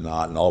and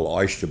whatnot, and all the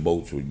oyster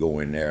boats would go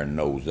in there and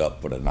nose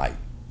up for the night.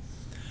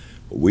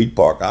 But we'd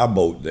park our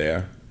boat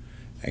there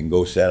and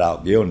go set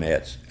out gill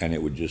nets, and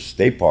it would just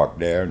stay parked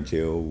there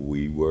until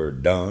we were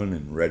done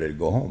and ready to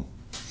go home.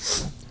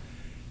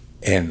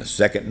 And the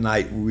second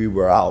night we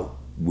were out,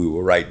 we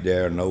were right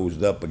there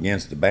nosed up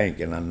against the bank,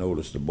 and I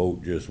noticed the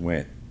boat just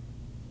went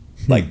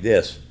like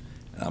this.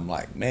 And I'm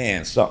like,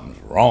 man, something's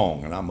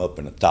wrong. And I'm up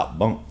in the top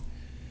bunk.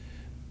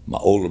 My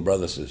older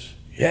brother says,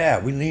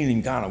 yeah, we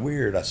leaning kind of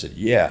weird. I said,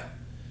 yeah.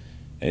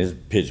 And it's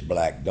pitch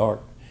black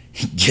dark.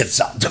 He gets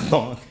out the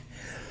bunk.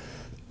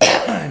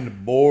 And the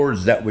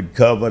boards that would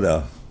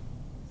cover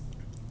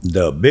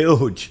the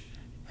bilge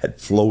had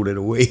floated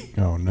away.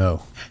 Oh,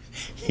 no.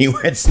 He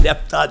went,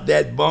 stepped out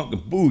that bunk,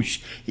 and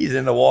boosh, he's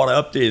in the water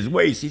up to his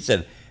waist. He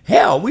said,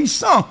 hell, we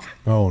sunk.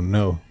 Oh,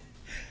 no.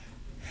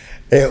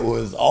 It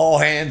was all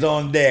hands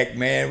on deck,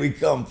 man. We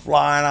come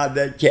flying out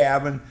that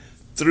cabin,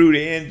 threw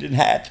the engine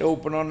hatch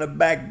open on the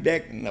back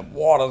deck, and the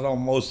water's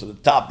almost to the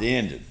top of the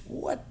engine.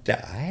 What the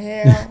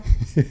hell?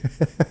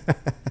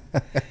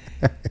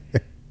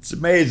 It's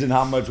amazing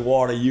how much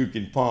water you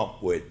can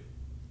pump with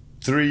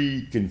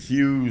 3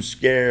 confused,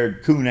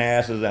 scared coon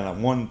asses and a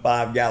 1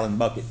 5-gallon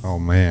bucket. Oh,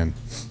 man.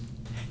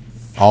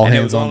 All and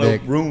hands on deck. There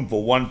was only room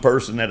for one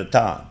person at a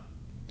time.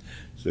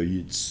 So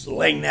you'd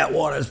sling that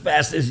water as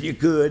fast as you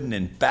could and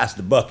then pass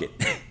the bucket.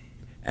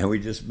 And we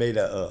just made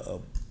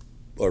a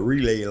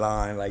relay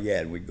line like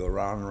that. And we'd go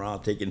round and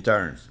around taking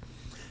turns.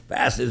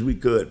 Fast as we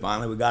could.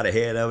 Finally, we got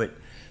ahead of it.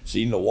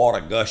 Seen the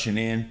water gushing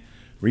in.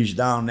 Reached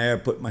down there,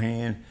 put my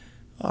hand.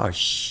 Oh,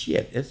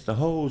 shit, it's the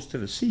hose to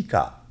the sea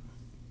cop.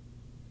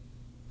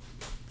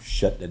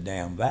 Shut the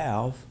damn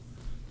valve.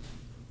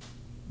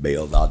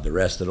 Bailed out the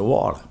rest of the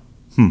water.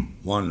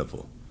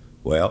 Wonderful.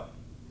 Well,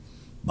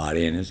 by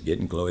then it's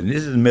getting close. And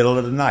this is the middle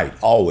of the night,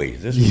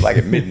 always. This was like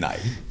at midnight.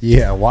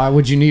 Yeah, why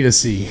would you need a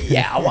sea?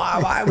 Yeah,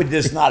 why would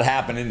this not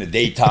happen in the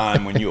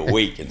daytime when you're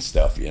awake and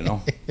stuff, you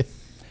know?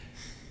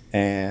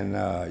 And,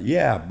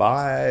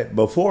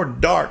 before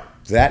dark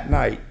that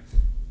night,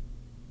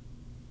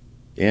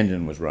 the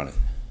engine was running.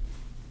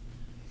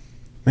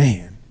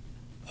 Man.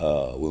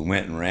 We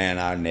went and ran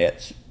our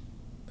nets.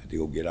 Had to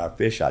go get our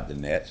fish out the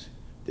nets.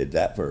 Did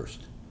that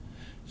first.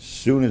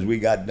 Soon as we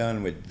got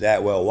done with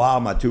that, well, while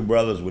my 2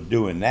 brothers were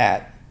doing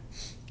that,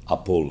 I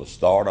pulled the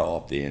starter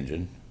off the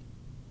engine,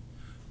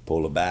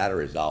 pulled the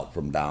batteries out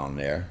from down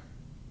there,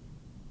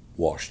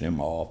 washed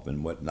them off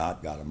and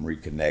whatnot, got them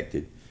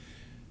reconnected,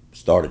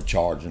 started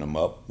charging them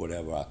up,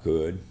 whatever I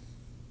could.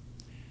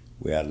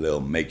 We had a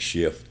little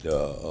makeshift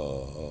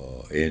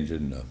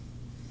engine to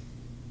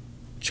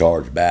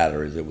charge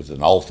batteries. It was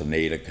an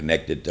alternator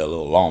connected to a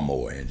little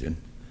lawnmower engine.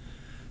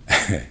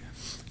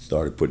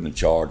 Started putting a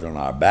charge on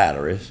our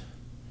batteries.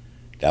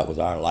 That was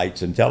our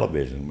lights and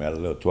television. We had a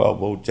little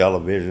 12-volt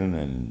television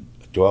and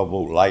a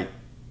 12-volt light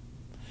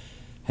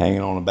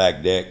hanging on the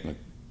back deck and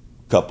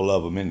a couple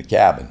of them in the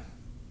cabin.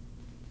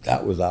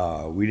 That was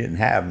we didn't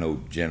have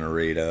no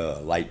generator,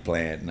 light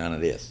plant, none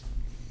of this.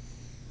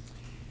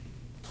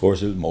 Of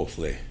course, it was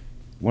mostly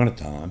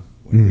wintertime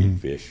when we'd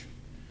fish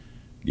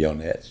gill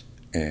nets,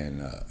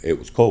 and it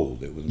was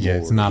cold. It was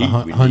it's not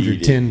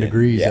 110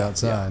 degrees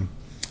outside. Yeah.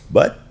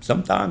 But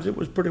sometimes it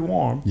was pretty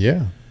warm.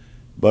 Yeah.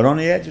 But on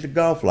the edge of the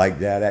Gulf like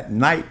that, at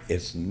night,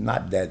 it's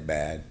not that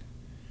bad.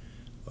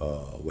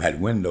 We had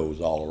windows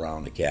all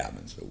around the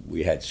cabin, so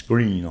we had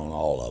screen on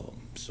all of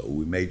them. So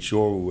we made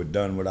sure we were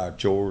done with our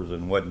chores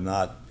and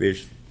whatnot,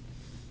 fish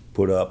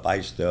put up,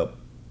 iced up,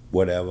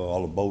 whatever,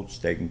 all the boats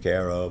taken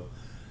care of,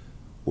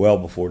 well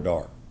before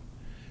dark.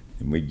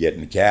 And we'd get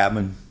in the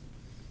cabin,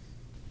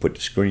 put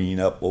the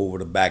screen up over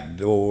the back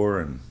door,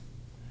 and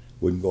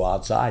wouldn't go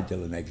outside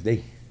till the next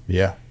day.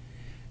 Yeah.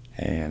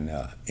 And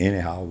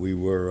anyhow, we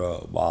were,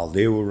 while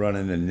they were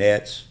running the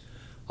nets,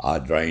 I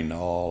drained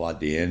all out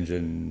the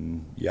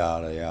engine,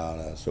 yada,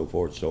 yada, so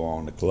forth, so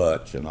on, the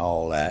clutch and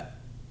all that,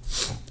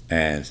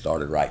 and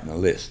started writing a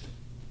list.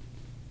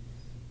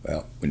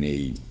 Well, we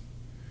need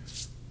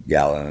 1.5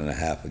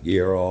 gallons of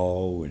gear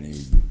oil, we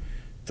need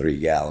 3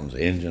 gallons of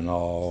engine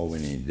oil, we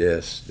need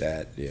this,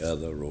 that, the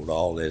other, wrote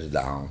all this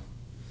down.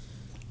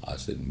 I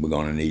said, we're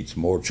going to need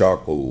some more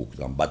charcoal because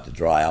I'm about to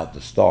dry out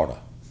the starter.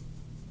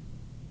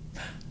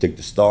 Took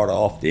the starter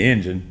off the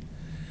engine,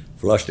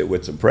 flushed it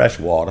with some fresh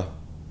water,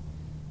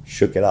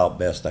 shook it out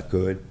best I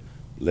could,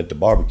 lit the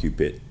barbecue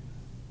pit.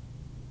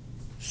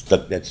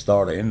 Stuck that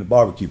starter in the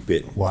barbecue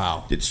pit.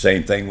 Wow. Did the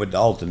same thing with the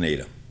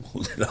alternator.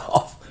 Pulled it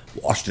off,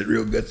 washed it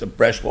real good, some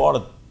fresh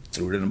water,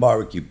 threw it in the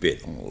barbecue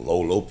pit on a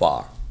low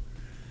fire.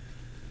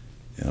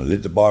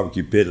 Lit the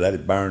barbecue pit, let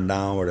it burn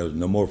down where there was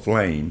no more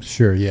flames.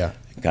 Sure, yeah.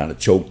 Kind of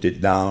choked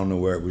it down to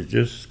where it was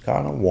just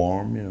kind of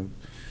warm,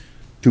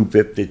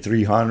 250,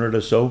 300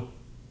 or so.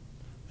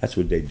 That's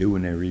what they do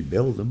when they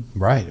rebuild them.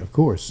 Right, of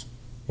course.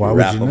 Why you would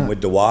wrap you them not? with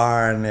the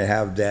wire, and they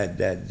have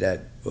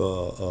that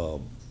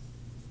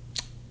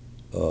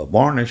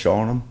varnish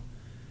on them,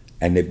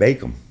 and they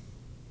bake them.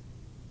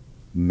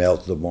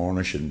 Melts the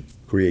varnish and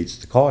creates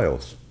the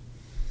coils.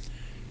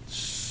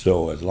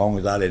 So as long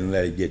as I didn't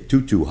let it get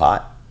too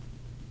hot,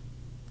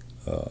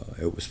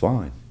 it was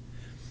fine.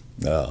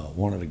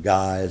 One of the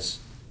guys,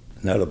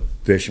 another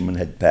fisherman,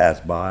 had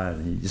passed by,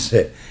 and he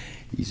said,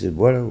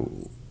 "What?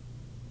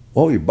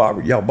 Oh,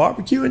 y'all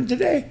barbecuing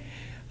today?"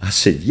 I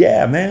said,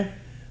 "Yeah, man."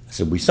 I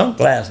said, we sunk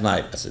last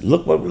night. I said,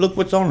 look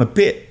what's on the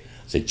pit.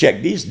 I said,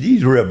 check these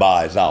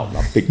ribeyes out. And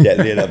I picked that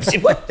lid up. I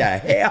said, what the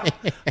hell?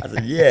 I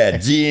said, yeah,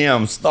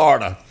 GM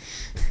starter.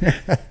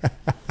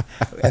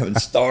 We're having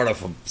starter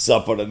for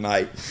supper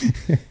tonight.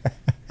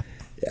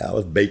 Yeah, I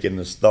was baking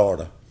the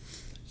starter.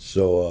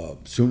 So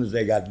as soon as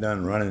they got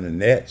done running the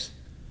nets,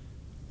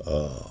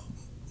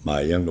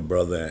 my younger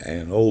brother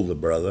and older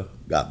brother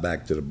got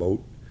back to the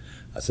boat.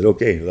 I said,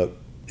 okay, look,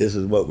 this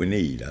is what we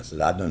need. I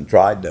said, I done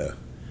tried the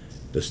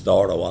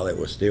starter while it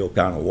was still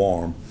kind of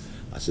warm.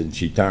 I said,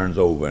 she turns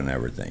over and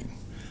everything.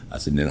 I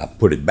said, then I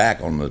put it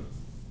back on the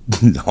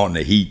on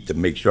the heat to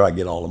make sure I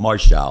get all the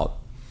moisture out.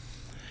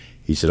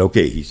 He said,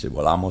 okay. He said,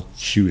 well, I'm going to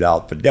shoot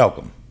out for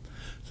Delcom.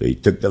 So he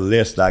took the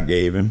list I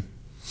gave him,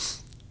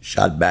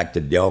 shot back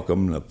to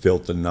Delcom, the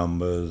filter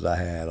numbers I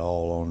had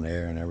all on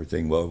there and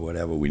everything, well,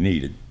 whatever we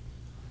needed.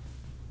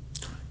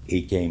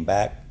 He came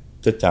back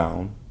to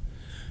town,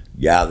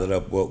 gathered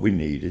up what we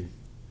needed,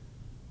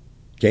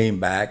 came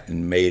back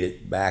and made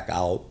it back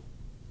out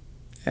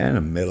in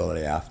the middle of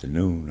the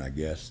afternoon, I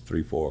guess,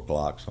 3, 4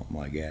 o'clock, something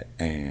like that.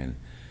 And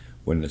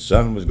when the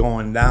sun was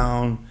going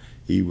down,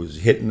 he was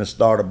hitting the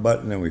starter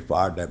button and we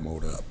fired that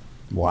motor up.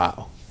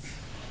 Wow.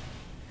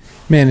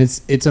 Man,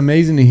 it's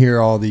amazing to hear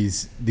all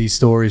these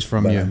stories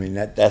from you. I mean,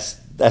 that's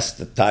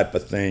the type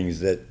of things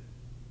that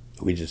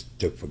we just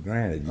took for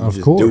granted. You of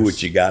just course. do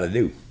what you got to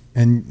do.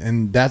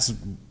 And that's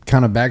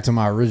kind of back to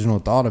my original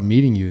thought of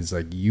meeting you. It's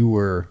like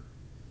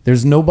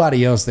there's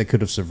nobody else that could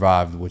have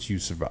survived what you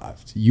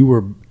survived. You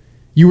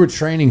were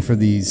training for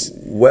these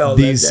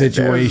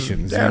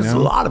situations. There's you know?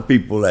 a lot of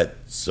people that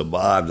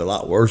survived a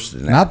lot worse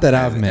than that. Not that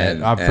I've met,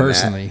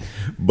 personally.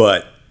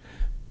 But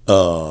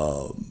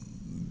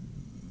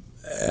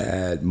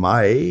at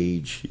my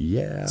age,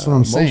 yeah. That's what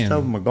I'm saying. Most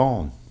of them are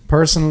gone.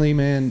 Personally,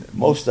 man.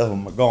 Most of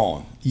them are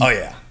gone. Oh,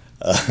 yeah.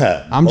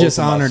 I'm just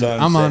honored.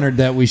 I'm honored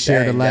that we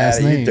share the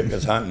last name. You took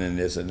us hunting and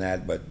this and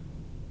that, but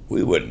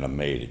we wouldn't have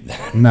made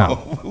it.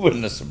 No. We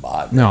wouldn't have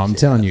survived. No, I'm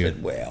telling you. I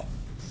said, well,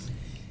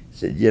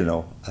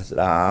 I said,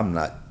 I'm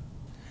not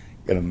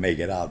going to make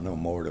it out no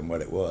more than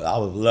what it was. I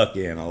was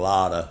lucky in a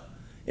lot of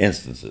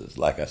instances.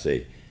 Like I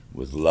say,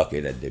 was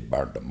lucky that they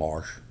burnt the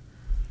marsh.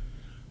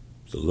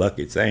 It's a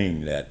lucky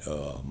thing that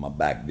my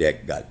back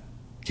deck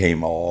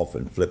came off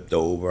and flipped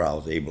over. I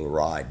was able to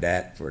ride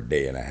that for a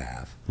day and a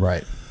half.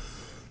 Right.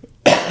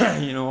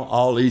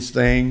 All these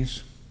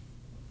things.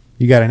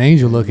 You got an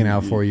angel looking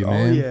out for you,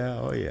 man.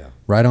 Oh yeah.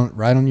 Right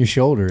on your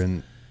shoulder.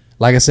 And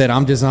like I said,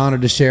 I'm just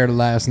honored to share the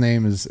last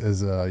name as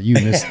you,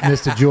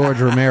 Mr.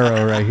 George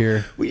Romero, right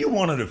here. Well, you're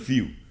one of the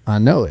few. I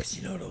know it.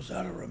 Those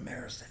other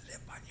Romeros that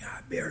live on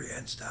Iberia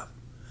and stuff.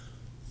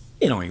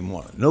 They don't even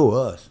want to know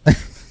us.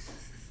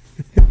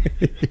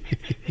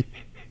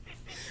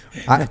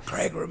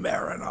 Craig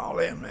Romero and all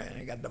them, man,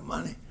 they got the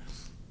money.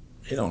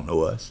 They don't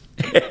know us.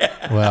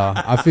 Well,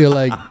 I feel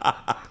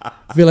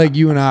like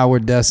you and I were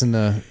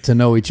destined to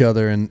know each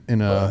other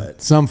in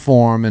some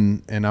form,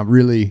 and I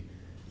really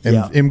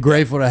am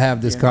grateful to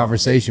have this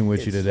conversation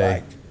with you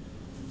today.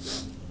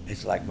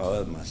 It's like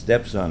my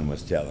stepson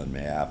was telling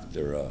me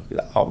after.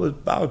 I was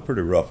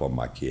pretty rough on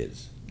my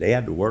kids. They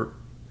had to work.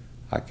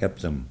 I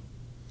kept them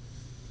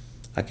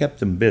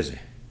busy.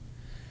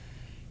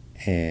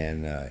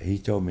 And he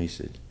told me, he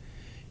said,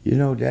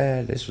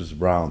 Dad, this was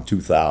around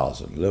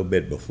 2000, a little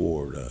bit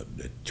before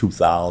the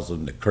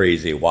 2000, the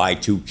crazy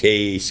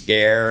Y2K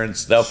scare and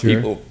stuff. Sure.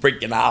 People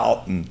freaking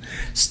out and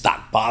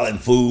stockpiling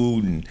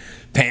food and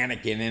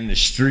panicking in the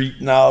street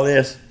and all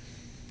this.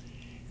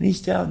 And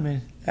he's telling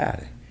me,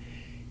 Daddy,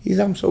 he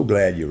said, I'm so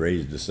glad you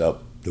raised us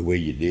up the way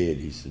you did.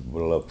 He said,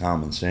 with a little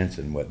common sense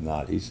and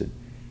whatnot. He said,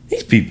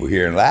 these people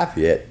here in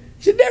Lafayette,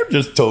 he said, they're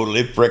just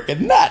totally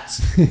freaking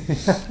nuts.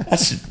 I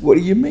said, what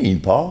do you mean,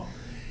 Paul?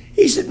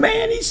 He said,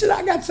 man,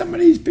 I got some of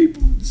these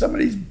people, some of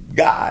these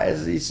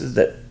guys, he says,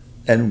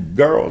 and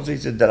girls, he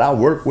said, that I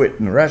work with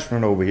in the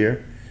restaurant over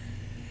here.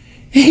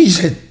 He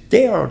said,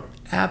 they are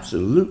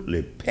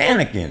absolutely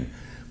panicking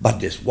about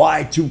this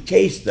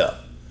Y2K stuff.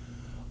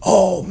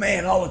 Oh,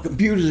 man, all the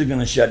computers are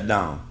going to shut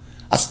down.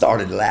 I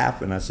started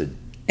laughing. I said,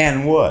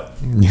 and what?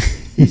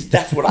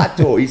 That's what I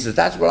told. He says,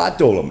 that's what I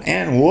told him.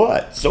 And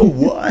what? So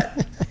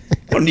what?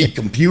 Don't need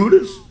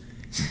computers.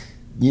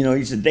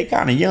 He said, they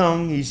kind of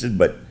young. He said,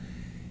 but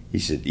he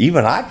said,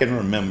 even I can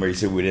remember, he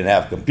said, we didn't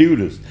have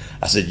computers.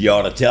 I said, you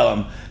ought to tell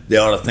them they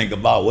ought to think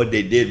about what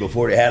they did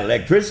before they had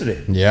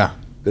electricity. Yeah.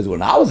 Because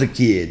when I was a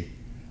kid,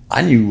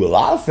 I knew a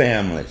lot of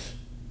families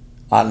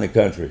out in the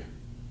country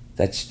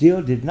that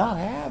still did not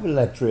have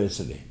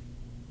electricity.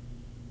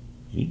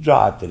 You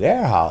drive to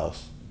their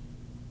house,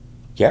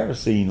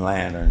 kerosene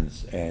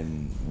lanterns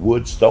and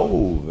wood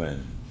stove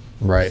and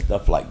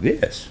stuff like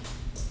this.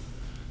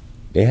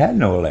 They had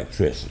no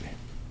electricity.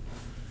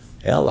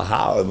 Hell,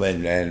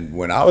 and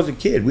when I was a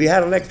kid, we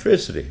had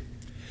electricity.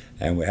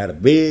 And we had a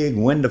big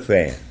window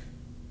fan.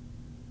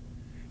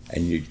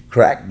 And you'd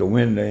crack the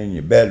window in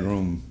your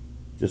bedroom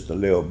just a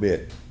little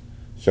bit,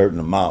 certain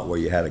amount where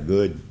you had a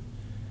good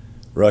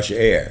rush of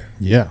air.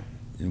 Yeah.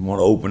 You didn't want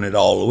to open it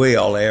all the way.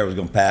 All the air was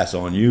going to pass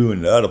on you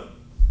and the other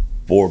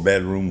 4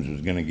 bedrooms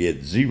was going to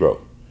get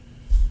 0.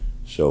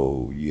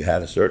 So you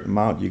had a certain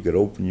amount you could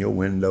open your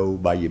window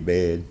by your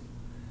bed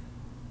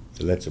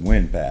to let some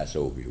wind pass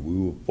over you. We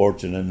were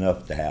fortunate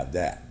enough to have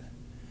that.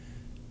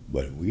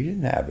 But we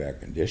didn't have air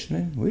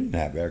conditioning. We didn't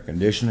have air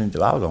conditioning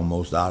until I was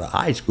almost out of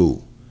high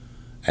school.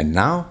 And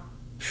now,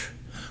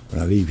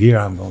 when I leave here,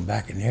 I'm going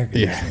back in the air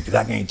conditioning because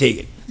I can't take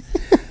it.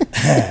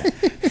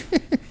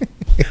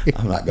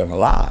 I'm not going to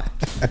lie.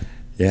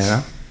 You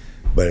know?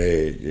 But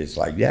it's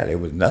like that. It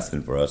was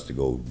nothing for us to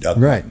go duck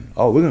hunting.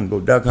 Oh, we're going to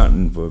go duck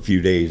hunting for a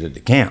few days at the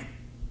camp.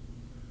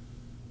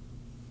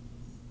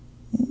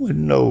 With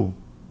no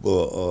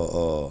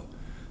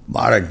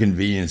modern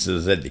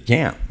conveniences at the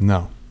camp.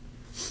 No.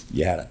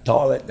 You had a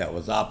toilet that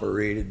was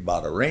operated by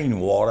the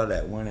rainwater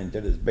that went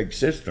into this big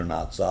cistern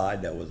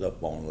outside that was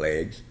up on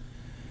legs.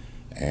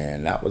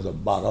 And that was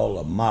about all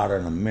the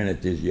modern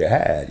amenities you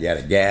had. You had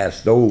a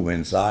gas stove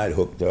inside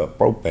hooked to a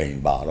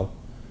propane bottle.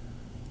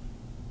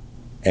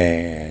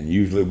 And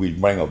usually we'd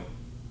bring a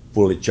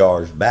fully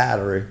charged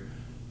battery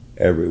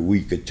every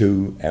week or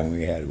two, and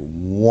we had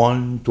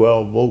one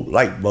 12-volt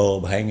light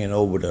bulb hanging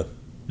over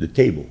the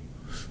table.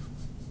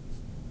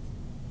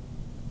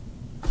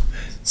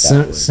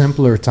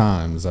 Simpler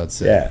times, I'd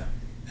say. Yeah,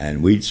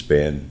 and we'd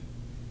spend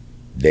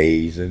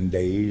days and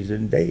days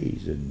and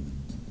days, and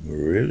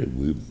really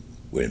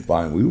we didn't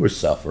find we were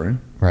suffering.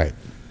 Right.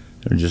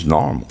 They're just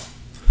normal.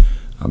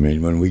 I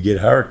mean, when we get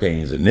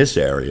hurricanes in this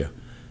area,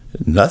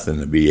 there's nothing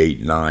to be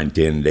 8, 9,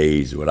 10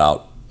 days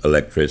without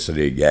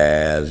electricity,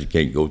 gas. You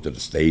can't go to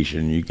the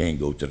station. You can't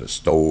go to the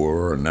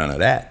store or none of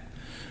that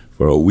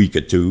for a week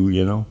or two,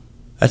 you know.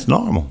 That's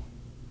normal.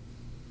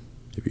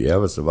 If you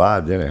ever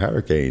survived any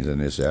hurricanes in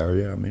this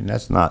area, I mean,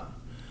 that's not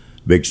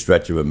a big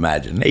stretch of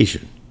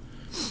imagination.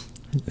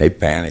 They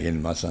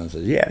panicking. My son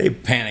says, yeah, they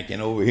panicking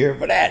over here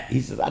for that. He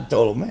says, I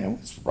told him, man,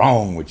 what's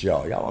wrong with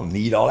y'all? Y'all don't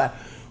need all that.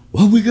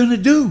 What are we going to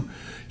do?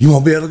 You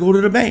won't be able to go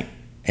to the bank.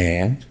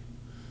 And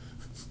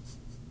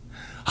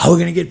how are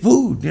we going to get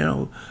food? You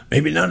know,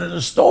 maybe none of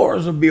the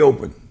stores will be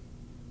open.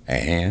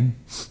 And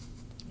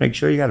make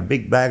sure you got a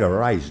big bag of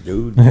rice,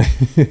 dude.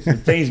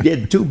 If things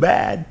getting too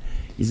bad,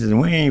 he says,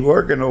 we ain't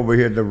working over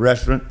here at the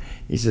restaurant.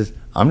 He says,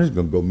 I'm just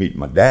going to go meet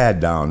my dad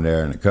down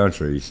there in the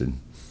country. He said,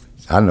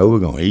 I know we're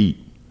going to eat.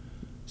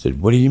 I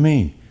said, what do you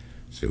mean?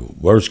 He said, well,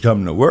 worst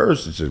come to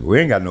worst. He said, we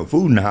ain't got no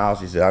food in the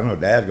house. He said, I know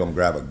Dad's going to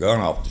grab a gun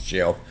off the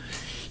shelf.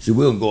 He said,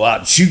 we're going to go out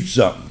and shoot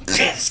something.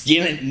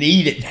 Skin it and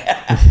eat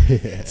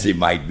it. So it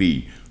might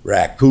be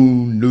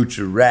raccoon,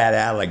 nutria rat,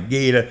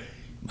 alligator.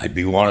 Might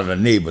be one of the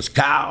neighbor's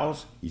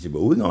cows. He said,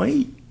 but we're going to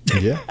eat.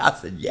 Yeah. I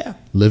said, yeah.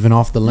 Living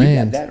off the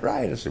land. You got that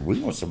right. I said, we're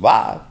going to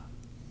survive.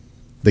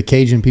 The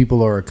Cajun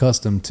people are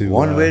accustomed to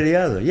one way or the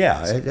other.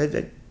 Yeah,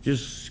 it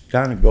just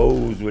kind of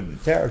goes with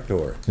the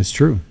territory. It's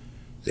true.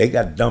 They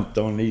got dumped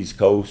on the East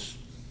Coast,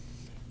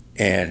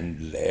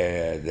 and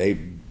the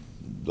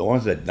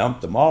ones that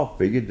dumped them off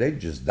figured they'd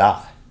just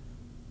die.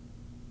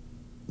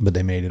 But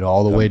they made it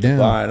all the way down.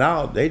 To find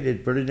out, they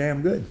did pretty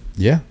damn good.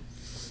 Yeah.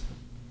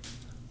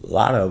 A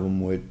lot of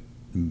them with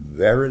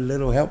very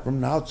little help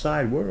from the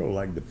outside world,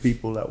 like the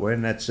people that were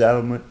in that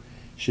settlement,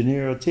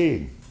 Chenier or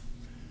Teague.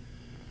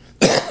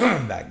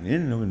 Back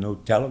then, there was no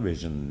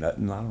television,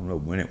 nothing. I don't know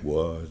when it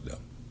was, the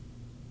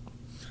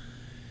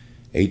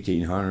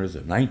 1800s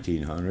or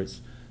 1900s.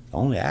 The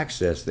only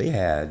access they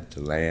had to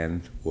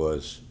land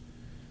was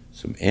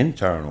some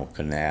internal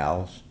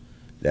canals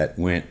that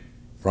went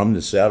from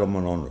the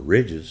settlement on the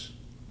ridges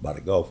by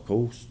the Gulf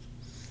Coast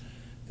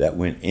that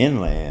went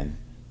inland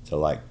to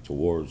like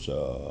towards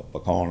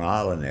Pecan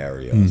Island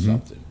area or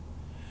something.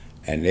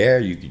 And there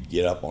you could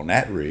get up on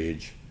that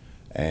ridge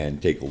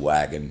and take a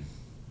wagon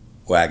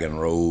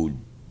road,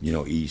 you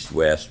know, east,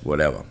 west,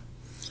 whatever.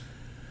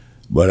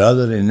 But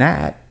other than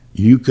that,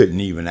 you couldn't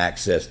even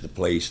access the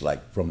place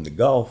like from the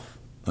Gulf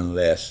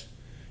unless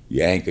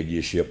you anchored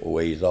your ship a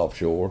ways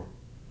offshore,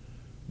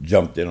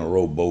 jumped in a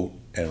rowboat,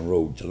 and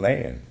rowed to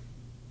land.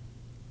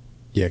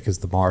 Yeah, because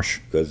the marsh.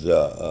 Because,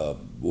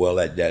 well,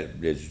 that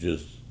it's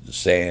just the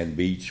sand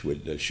beach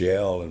with the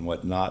shell and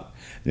whatnot.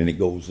 Then it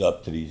goes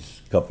up to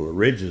these couple of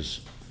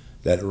ridges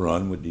that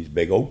run with these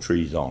big oak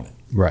trees on it.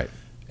 Right.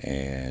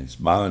 And it's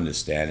my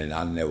understanding,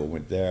 I never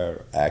went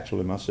there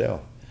actually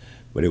myself,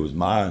 but it was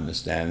my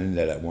understanding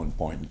that at one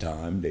point in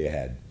time they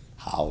had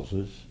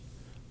houses,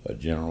 a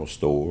general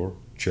store,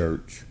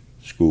 church,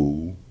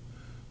 school,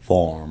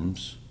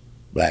 farms,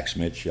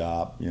 blacksmith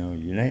shop, you know,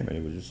 you name it.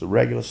 It was just a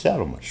regular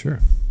settlement. Sure.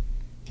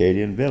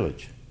 Acadian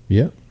village.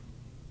 Yep.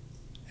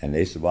 And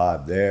they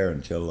survived there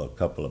until a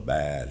couple of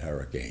bad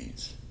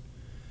hurricanes.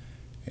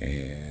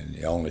 And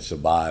the only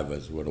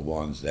survivors were the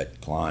ones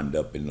that climbed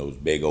up in those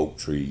big oak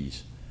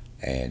trees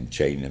and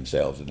chained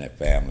themselves and their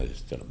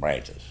families to the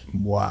branches.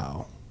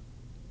 Wow.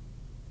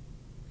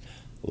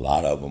 A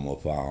lot of them were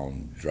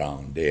found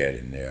drowned dead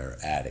in their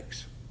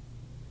attics.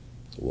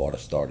 The water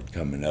started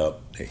coming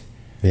up.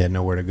 They had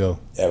nowhere to go.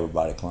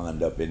 Everybody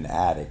climbed up in the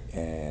attic,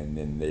 and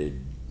then they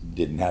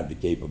didn't have the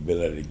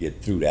capability to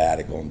get through the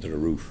attic onto the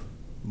roof.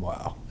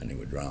 Wow. And they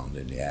were drowned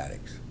in the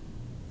attics.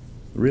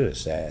 Really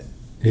sad.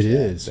 It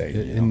is.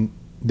 And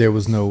there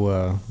was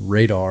no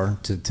radar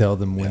to tell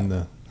them when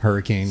the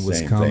hurricane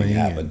was coming. Same thing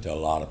happened to a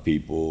lot of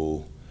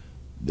people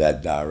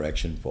that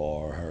direction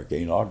for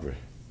Hurricane Audrey.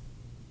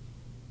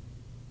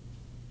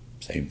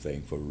 Same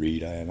thing for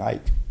Rita and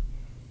Ike.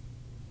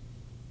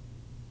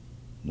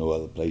 No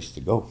other place to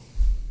go.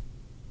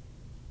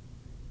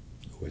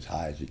 Go as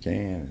high as you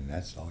can, and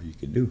that's all you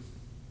can do.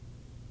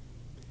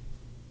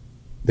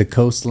 The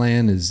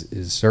coastland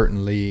is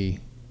certainly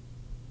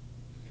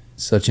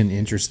such an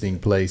interesting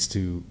place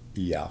to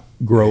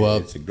grow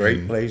up. It's a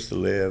great place to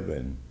live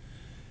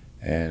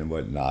and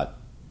whatnot.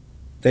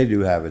 They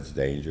do have its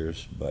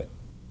dangers, but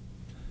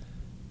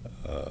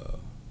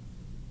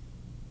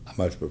I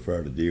much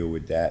prefer to deal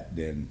with that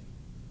than,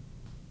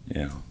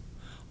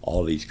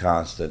 all these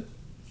constant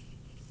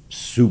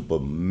super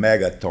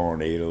mega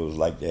tornadoes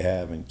like they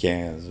have in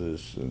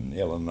Kansas and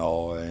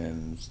Illinois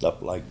and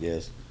stuff like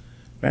this.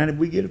 Granted,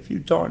 we get a few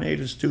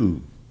tornadoes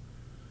too,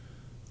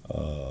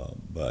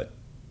 but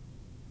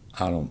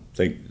I don't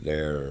think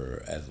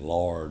they're as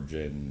large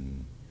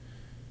and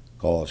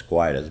cause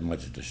quite as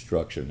much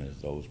destruction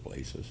as those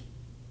places.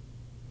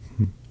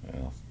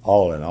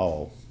 All in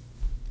all.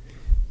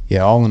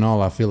 Yeah, all in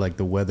all, I feel like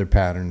the weather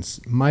patterns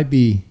might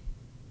be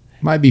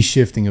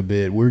shifting a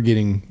bit. We're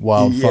getting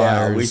wildfires.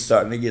 Yeah, we're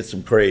starting to get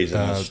some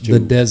craziness too. The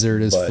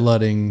desert is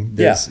flooding.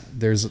 There's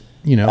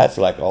That's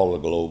like all the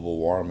global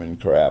warming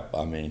crap.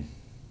 I mean,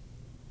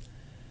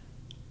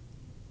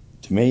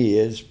 to me,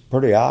 it's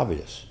pretty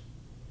obvious.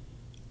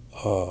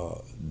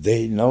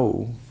 They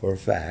know for a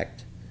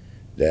fact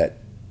that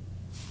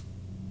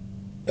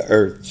the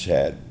Earth's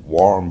had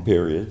warm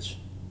periods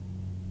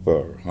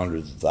for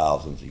hundreds of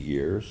thousands of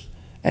years,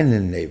 and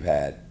then they've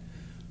had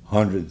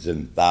hundreds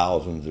and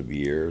thousands of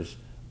years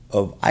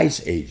of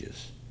ice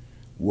ages,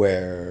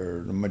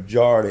 where the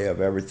majority of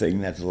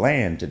everything that's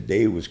land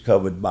today was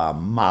covered by a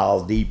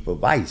mile deep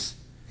of ice.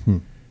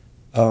 The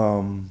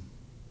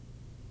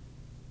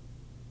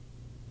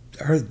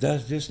Earth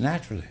does this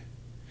naturally.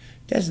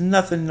 There's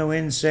nothing no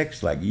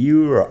insects like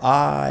you or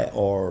I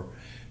or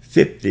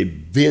 50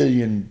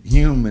 billion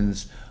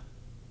humans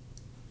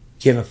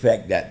can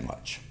affect that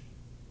much.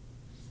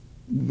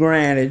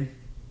 Granted,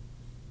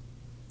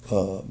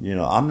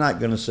 I'm not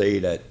going to say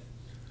that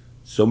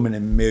so many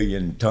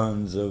million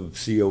tons of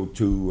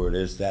CO2 or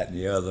this, that, and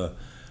the other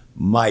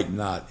might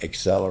not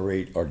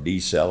accelerate or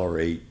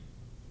decelerate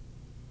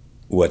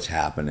what's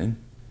happening,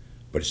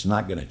 but it's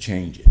not going to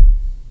change it.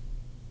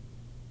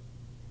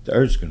 The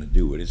Earth's going to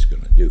do what it's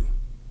going to do.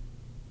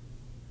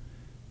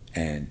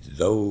 And to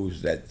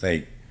those that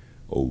think,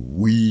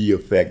 we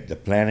affect the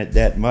planet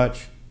that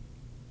much,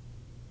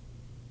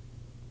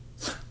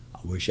 I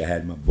wish I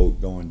had my boat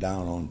going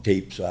down on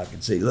tape so I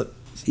could say, look,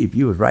 see if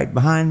you was right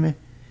behind me?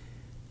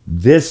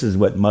 This is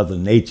what Mother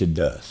Nature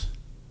does.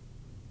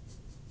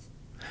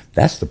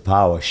 That's the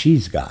power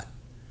she's got.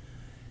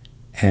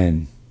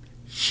 And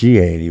she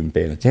ain't even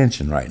paying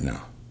attention right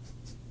now.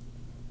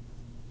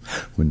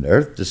 When the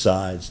Earth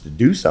decides to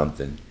do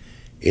something,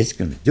 it's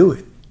going to do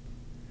it.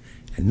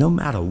 And no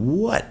matter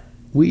what,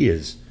 we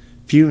as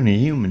puny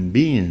human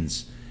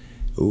beings,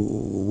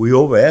 we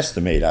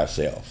overestimate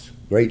ourselves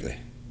greatly.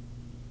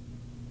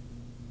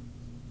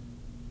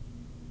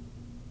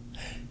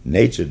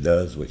 Nature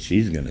does what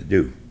she's going to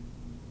do.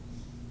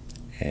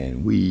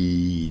 And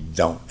we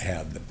don't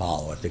have the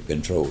power to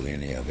control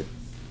any of it.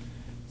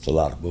 It's a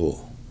lot of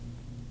bull.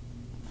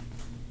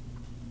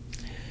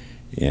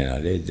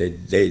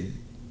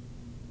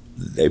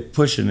 They're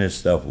pushing this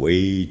stuff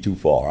way too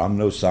far. I'm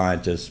no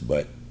scientist,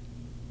 but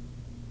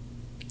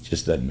it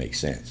just doesn't make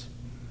sense.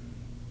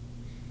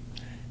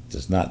 It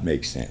does not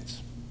make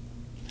sense.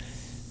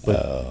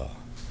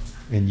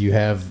 And you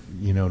have,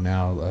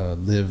 now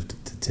lived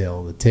to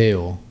tell the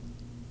tale,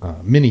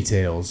 many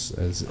tales,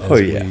 as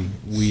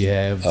we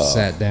have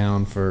sat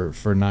down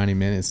for 90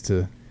 minutes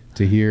to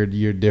hear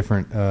your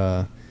different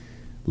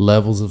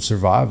levels of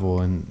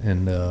survival.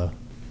 And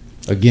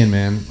again,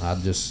 man,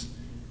 I'm just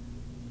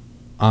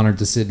honored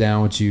to sit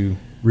down with you.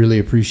 Really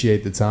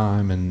appreciate the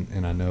time,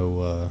 and I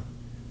know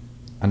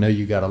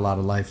you got a lot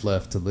of life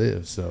left to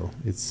live. So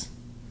it's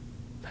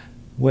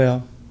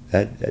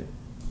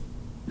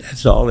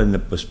that's all in the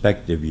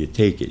perspective you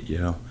take it.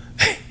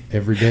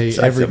 Every day.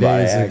 Somebody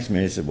asked me,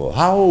 they said, "Well,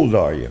 how old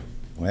are you?"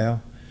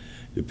 Well,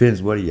 depends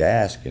what are you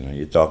asking. Are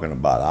you talking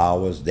about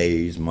hours,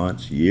 days,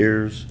 months,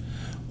 years,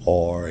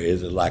 or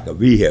is it like a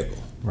vehicle?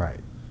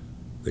 Right.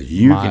 Because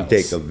you can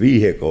take a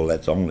vehicle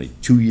that's only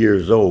 2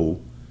 years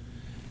old,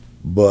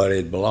 but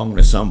it belonged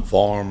to some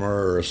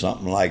farmer or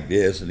something like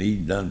this, and he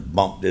done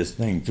bumped this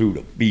thing through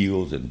the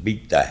fields and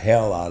beat the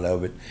hell out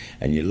of it,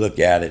 and you look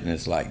at it and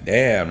it's like,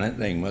 damn, that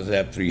thing must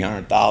have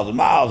 300,000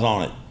 miles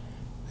on it.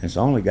 It's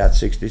only got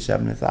 60,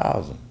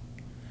 70,000.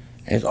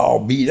 And it's all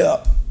beat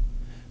up.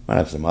 Might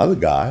have some other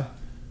guy,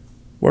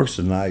 works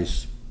a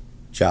nice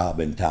job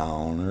in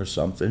town or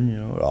something,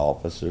 an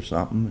office or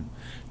something,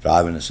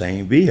 driving the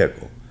same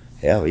vehicle.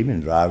 Hell, he's been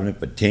driving it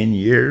for 10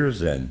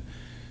 years and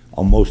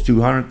almost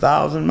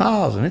 200,000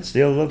 miles, and it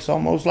still looks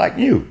almost like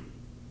new.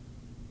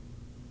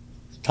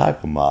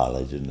 type of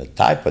mileage and the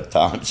type of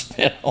time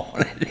spent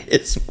on it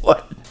is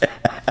what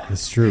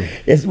It's true.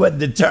 it's what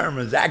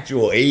determines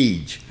actual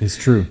age. It's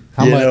true.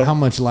 How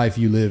much life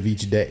you live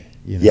each day.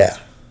 You know?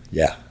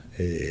 Yeah.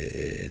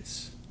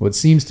 It's What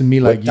seems to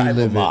me like what you type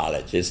live of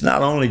mileage. It's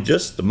not only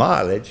just the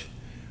mileage.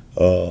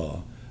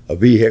 A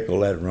vehicle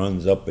that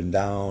runs up and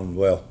down.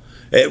 Well,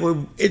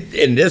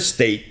 in this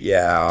state,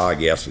 I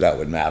guess that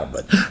would matter.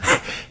 But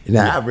in the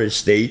average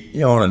state,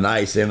 on a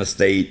nice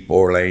interstate,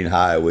 4-lane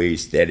highway,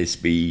 steady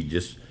speed,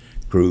 just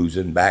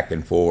cruising back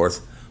and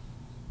forth,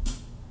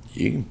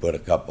 you can put a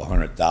couple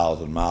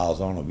 100,000 miles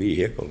on a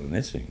vehicle, and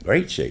it's in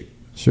great shape.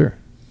 Sure.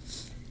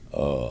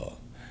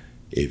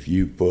 If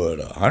you put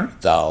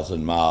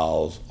 100,000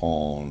 miles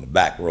on the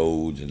back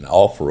roads and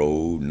off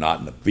road,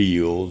 not in the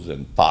fields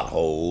and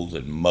potholes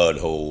and mud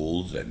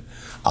holes and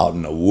out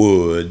in the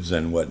woods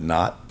and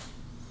whatnot,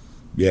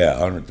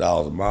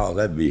 100,000 miles,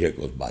 that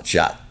vehicle's about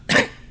shot.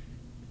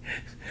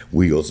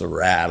 Wheels are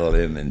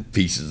rattling and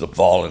pieces are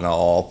falling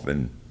off,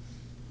 and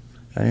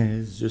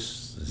it's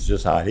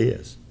just how it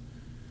is.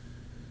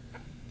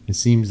 It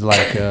seems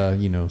like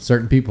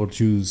certain people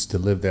choose to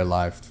live their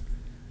life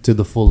to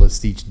the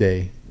fullest each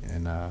day.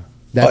 And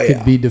that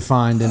could be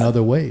defined in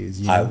other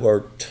ways. I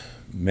worked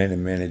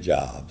many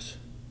jobs.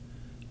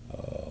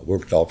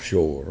 Worked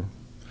offshore,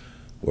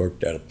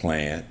 worked at a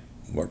plant,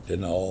 worked in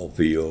the oil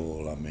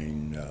field.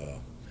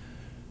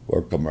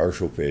 Worked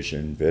commercial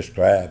fishing, fished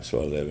crabs for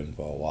a living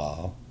for a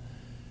while.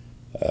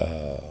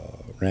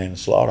 Ran a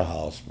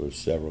slaughterhouse for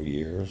several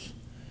years.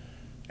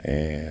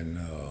 And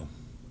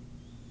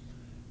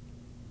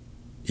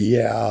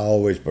I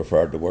always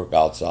preferred to work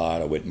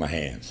outside or with my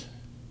hands.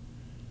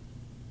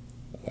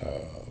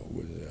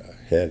 Was a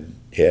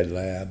head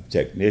lab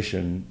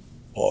technician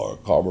for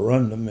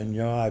carborundum in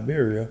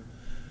Iberia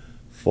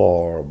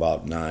for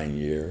about 9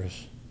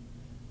 years,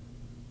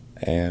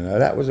 and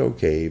that was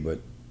okay,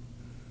 but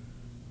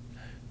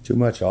too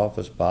much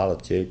office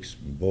politics,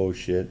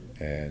 bullshit,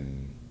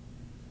 and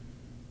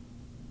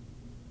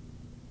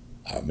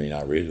I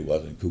really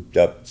wasn't cooped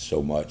up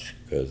so much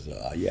because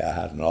I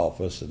had an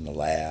office and the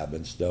lab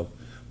and stuff,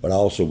 but I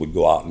also would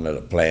go out into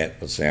the plant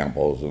for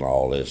samples and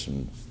all this,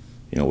 and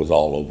it was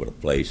all over the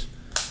place.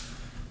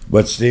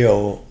 But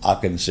still, I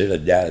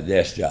considered that a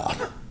desk job.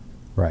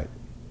 Right.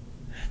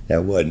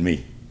 That wasn't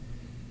me.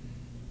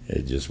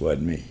 It just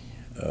wasn't me.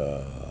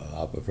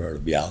 I prefer to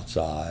be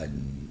outside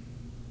and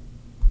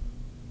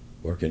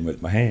working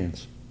with my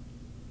hands.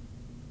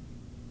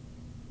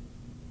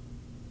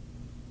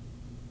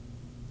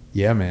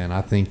 Yeah, man.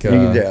 I think you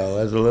can tell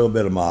there's a little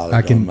bit of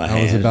mileage on my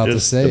hands. I was about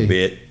just to say, a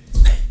bit.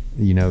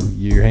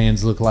 Your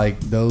hands look like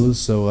those,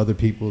 so other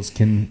people's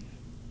can,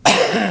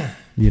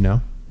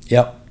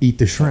 Yep. eat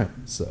the shrimp.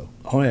 So.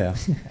 Oh yeah.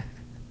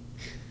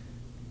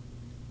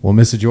 Well,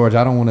 Mr. George,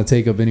 I don't want to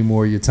take up any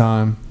more of your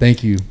time.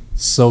 Thank you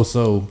so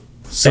much.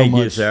 Thank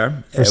you,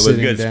 sir. It was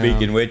good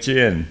speaking with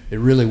you, and it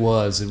really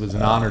was. It was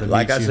an honor to meet you.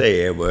 Like I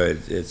say,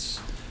 it's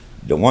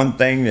the one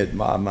thing that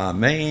my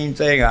main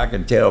thing I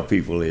can tell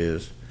people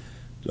is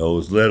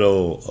those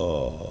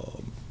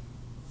little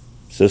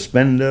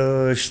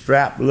suspender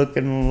strap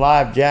looking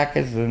life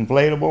jackets,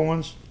 inflatable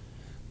ones.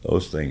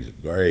 Those things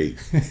are great.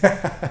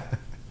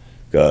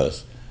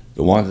 Because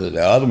the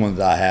other ones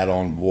I had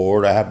on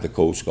board, I have the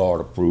Coast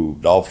Guard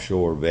approved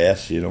offshore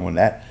vests, and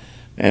that,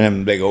 and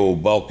them big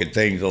old bulky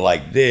things are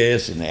like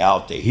this, and they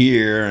out to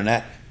here and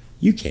that.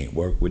 You can't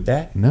work with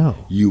that.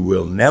 No. You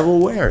will never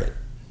wear it.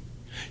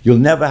 You'll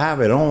never have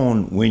it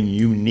on when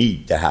you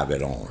need to have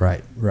it on.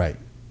 Right.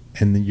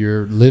 And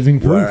you're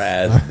living proof.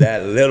 Whereas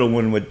that little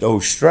one with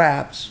those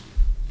straps,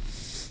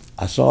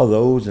 I saw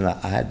those and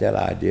I had that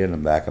idea in the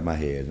back of my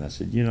head, and I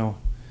said, I'm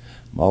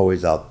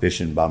always out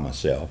fishing by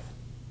myself.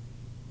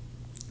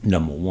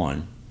 Number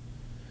one.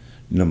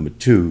 Number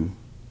two,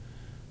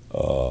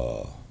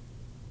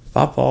 if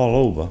I fall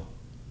over,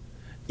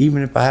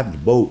 even if I have the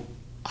boat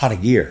out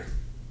of gear,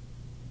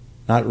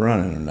 not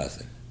running or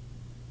nothing,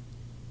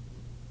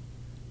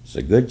 it's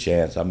a good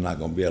chance I'm not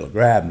going to be able to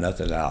grab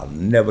nothing. I'll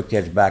never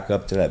catch back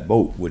up to that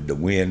boat with the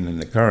wind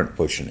and the current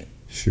pushing it.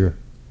 Sure.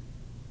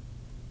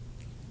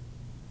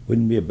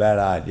 Wouldn't be a bad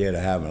idea to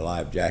have a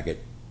life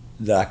jacket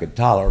that I could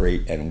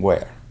tolerate and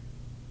wear.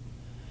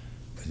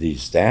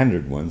 These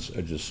standard ones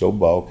are just so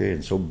bulky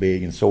and so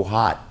big and so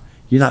hot,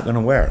 you're not going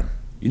to wear them.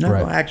 You're not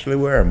going to actually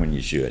wear them when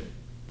you should.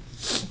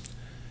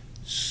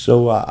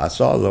 So I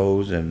saw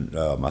those, and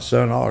my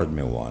son ordered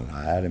me one.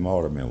 I had him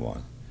order me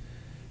one.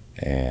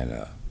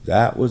 And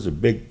that was a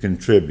big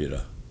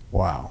contributor.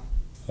 Wow.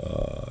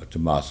 To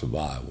my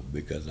survival,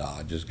 because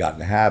I just got in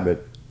the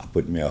habit. I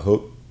put me a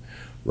hook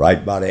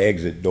right by the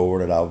exit door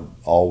that I would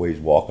always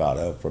walk out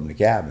of from the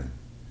cabin.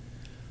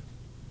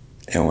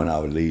 And when I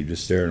would leave the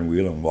steering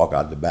wheel and walk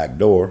out the back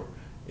door,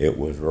 it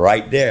was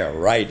right there,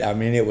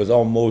 it was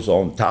almost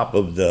on top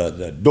of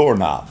the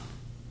doorknob.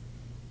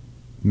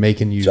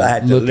 Making you so I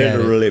had to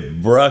literally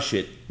brush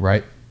it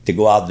right to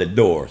go out the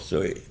door,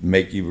 so it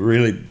make you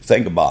really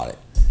think about it.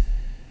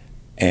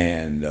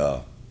 And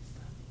I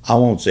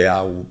won't say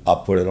I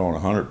put it on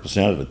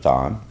 100% of the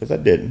time, because I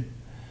didn't.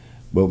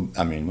 But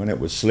I mean, when it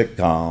was slick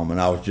calm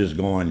and I was just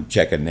going to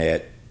check a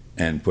net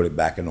and put it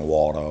back in the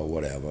water or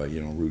whatever,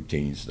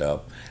 routine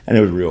stuff, and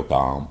it was real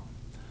calm,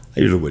 I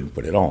usually wouldn't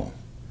put it on.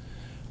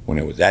 When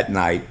it was at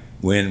night,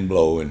 wind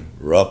blowing,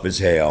 rough as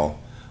hell,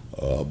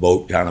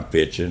 boat kind of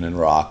pitching and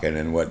rocking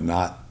and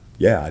whatnot,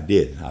 yeah, I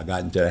did. I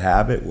got into a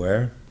habit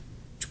where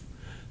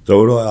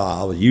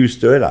I was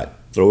used to it. I'd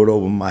throw it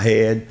over my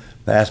head,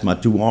 pass my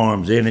 2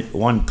 arms in it,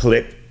 one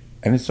click,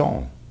 and it's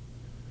on.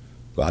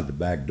 Go out the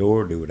back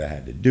door, do what I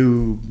had to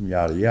do,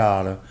 yada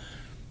yada.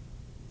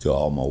 Do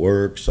all my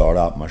work, sort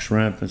out my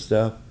shrimp and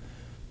stuff.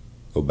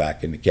 Go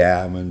back in the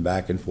cabin,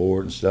 back and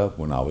forth and stuff.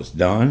 When I was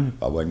done,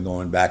 if I wasn't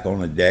going back on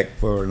the deck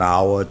for an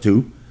hour or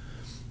 2,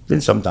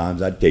 then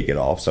sometimes I'd take it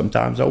off,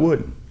 sometimes I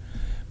wouldn't.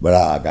 But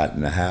I got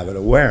in the habit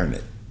of wearing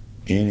it.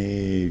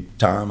 Any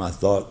time I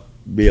thought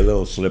be a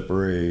little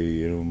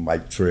slippery,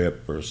 might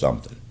trip or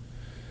something.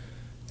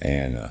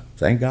 And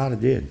thank God I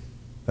did.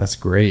 That's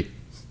great.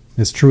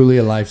 It's truly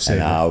a lifesaver.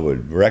 And I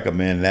would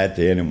recommend that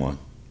to anyone.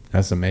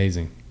 That's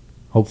amazing.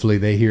 Hopefully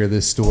they hear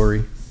this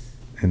story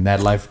and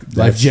that life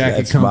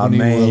jacket company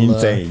my main will,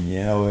 thing.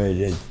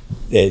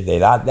 They're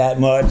not that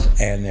much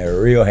and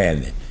they're real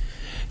handy.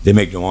 They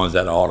make the ones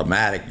that are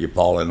automatic. You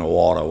fall in the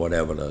water,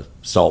 whatever, the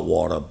salt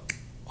water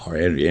or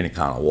any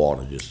kind of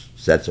water just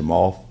sets them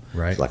off.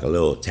 Right. It's like a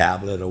little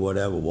tablet or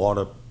whatever,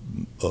 water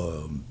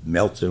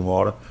melts in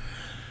water.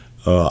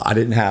 I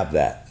didn't have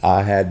that.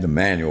 I had the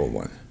manual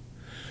one.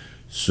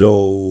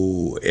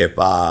 So if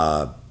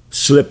I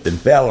slipped and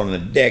fell on the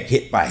deck,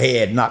 hit my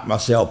head, knocked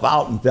myself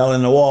out, and fell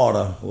in the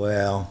water,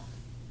 well,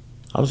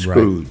 I was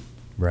screwed.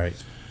 Right.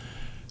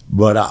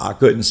 But I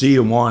couldn't see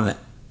the one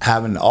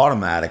having the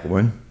automatic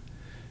one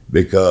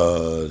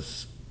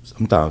because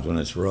sometimes when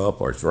it's rough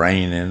or it's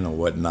raining or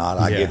whatnot,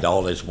 I get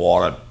all this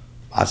water.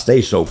 I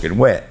stay soaking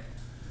wet.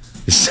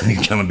 It's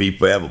going to be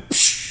forever.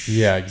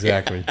 Yeah,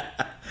 exactly.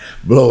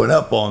 Blowing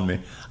up on me.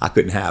 I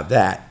couldn't have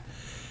that.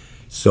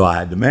 So I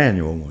had the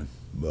manual one.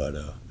 But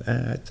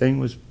that thing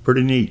was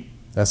pretty neat.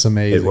 That's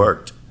amazing. It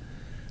worked.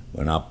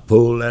 When I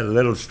pulled that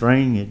little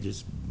string, it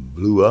just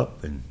blew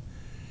up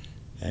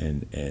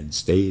and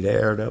stayed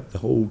aired up the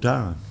whole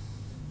time.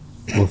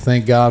 Well,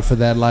 thank God for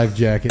that life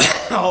jacket.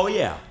 Oh,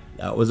 yeah.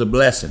 That was a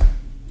blessing.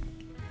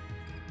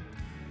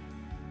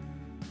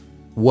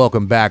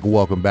 Welcome back.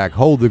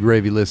 Hold the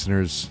Gravy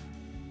listeners.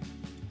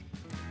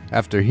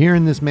 After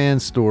hearing this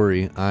man's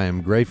story, I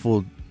am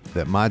grateful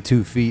that my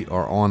 2 feet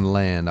are on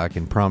land. I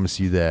can promise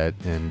you that.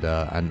 And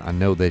I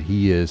know that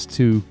he is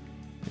too.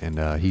 And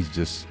he's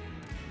just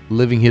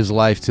living his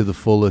life to the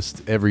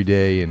fullest every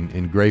day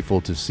and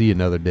grateful to see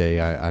another day.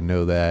 I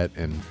know that.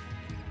 And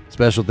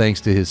special thanks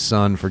to his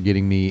son for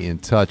getting me in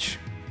touch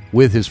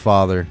with his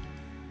father.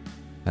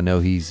 I know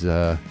he's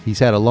had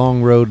a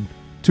long road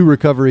to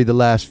recovery the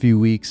last few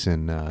weeks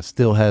and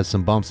still has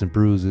some bumps and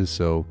bruises.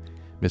 So,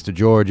 Mr.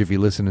 George, if you're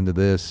listening to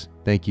this,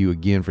 thank you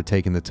again for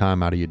taking the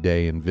time out of your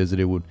day and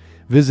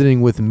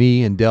visiting with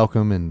me and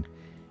Delcom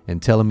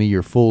and telling me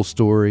your full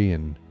story.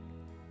 And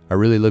I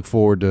really look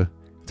forward to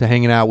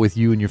hanging out with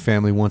you and your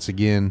family once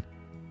again.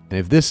 And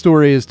if this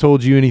story has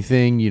told you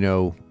anything,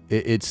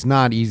 it's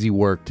not easy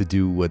work to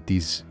do what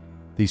these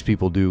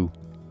people do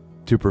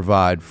to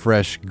provide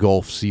fresh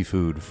Gulf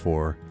seafood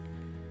for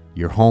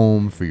your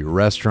home, for your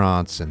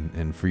restaurants,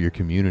 and for your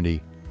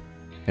community.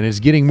 And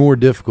it's getting more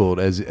difficult,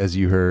 as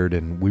you heard,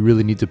 and we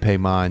really need to pay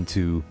mind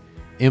to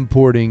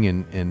importing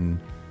and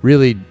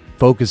really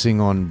focusing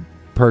on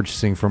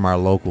purchasing from our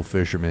local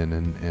fishermen.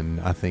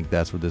 And I think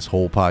that's what this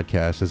whole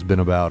podcast has been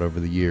about over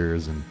the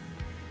years. And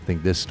I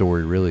think this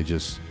story really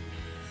just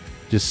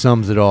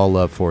sums it all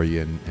up for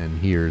you. And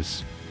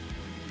here's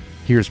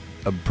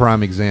a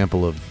prime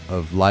example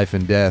of life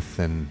and death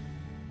and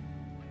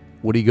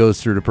what he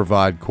goes through to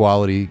provide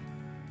quality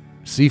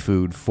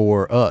seafood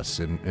for us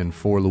and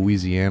for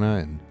Louisiana,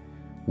 and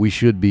we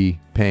should be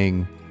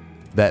paying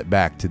that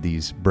back to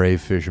these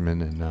brave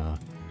fishermen. And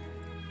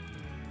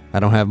I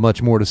don't have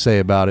much more to say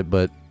about it,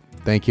 but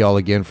thank y'all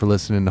again for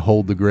listening to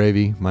Hold the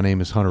Gravy. My name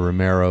is Hunter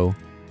Romero.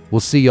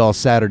 We'll see y'all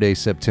Saturday,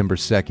 September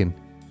 2nd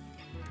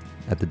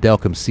at the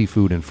Delcom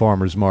Seafood and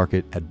Farmers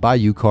Market at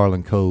Bayou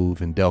Carlin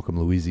Cove in Delcom,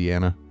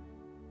 Louisiana.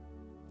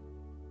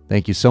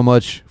 Thank you so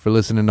much for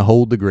listening to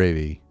Hold the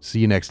Gravy. See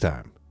you next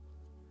time.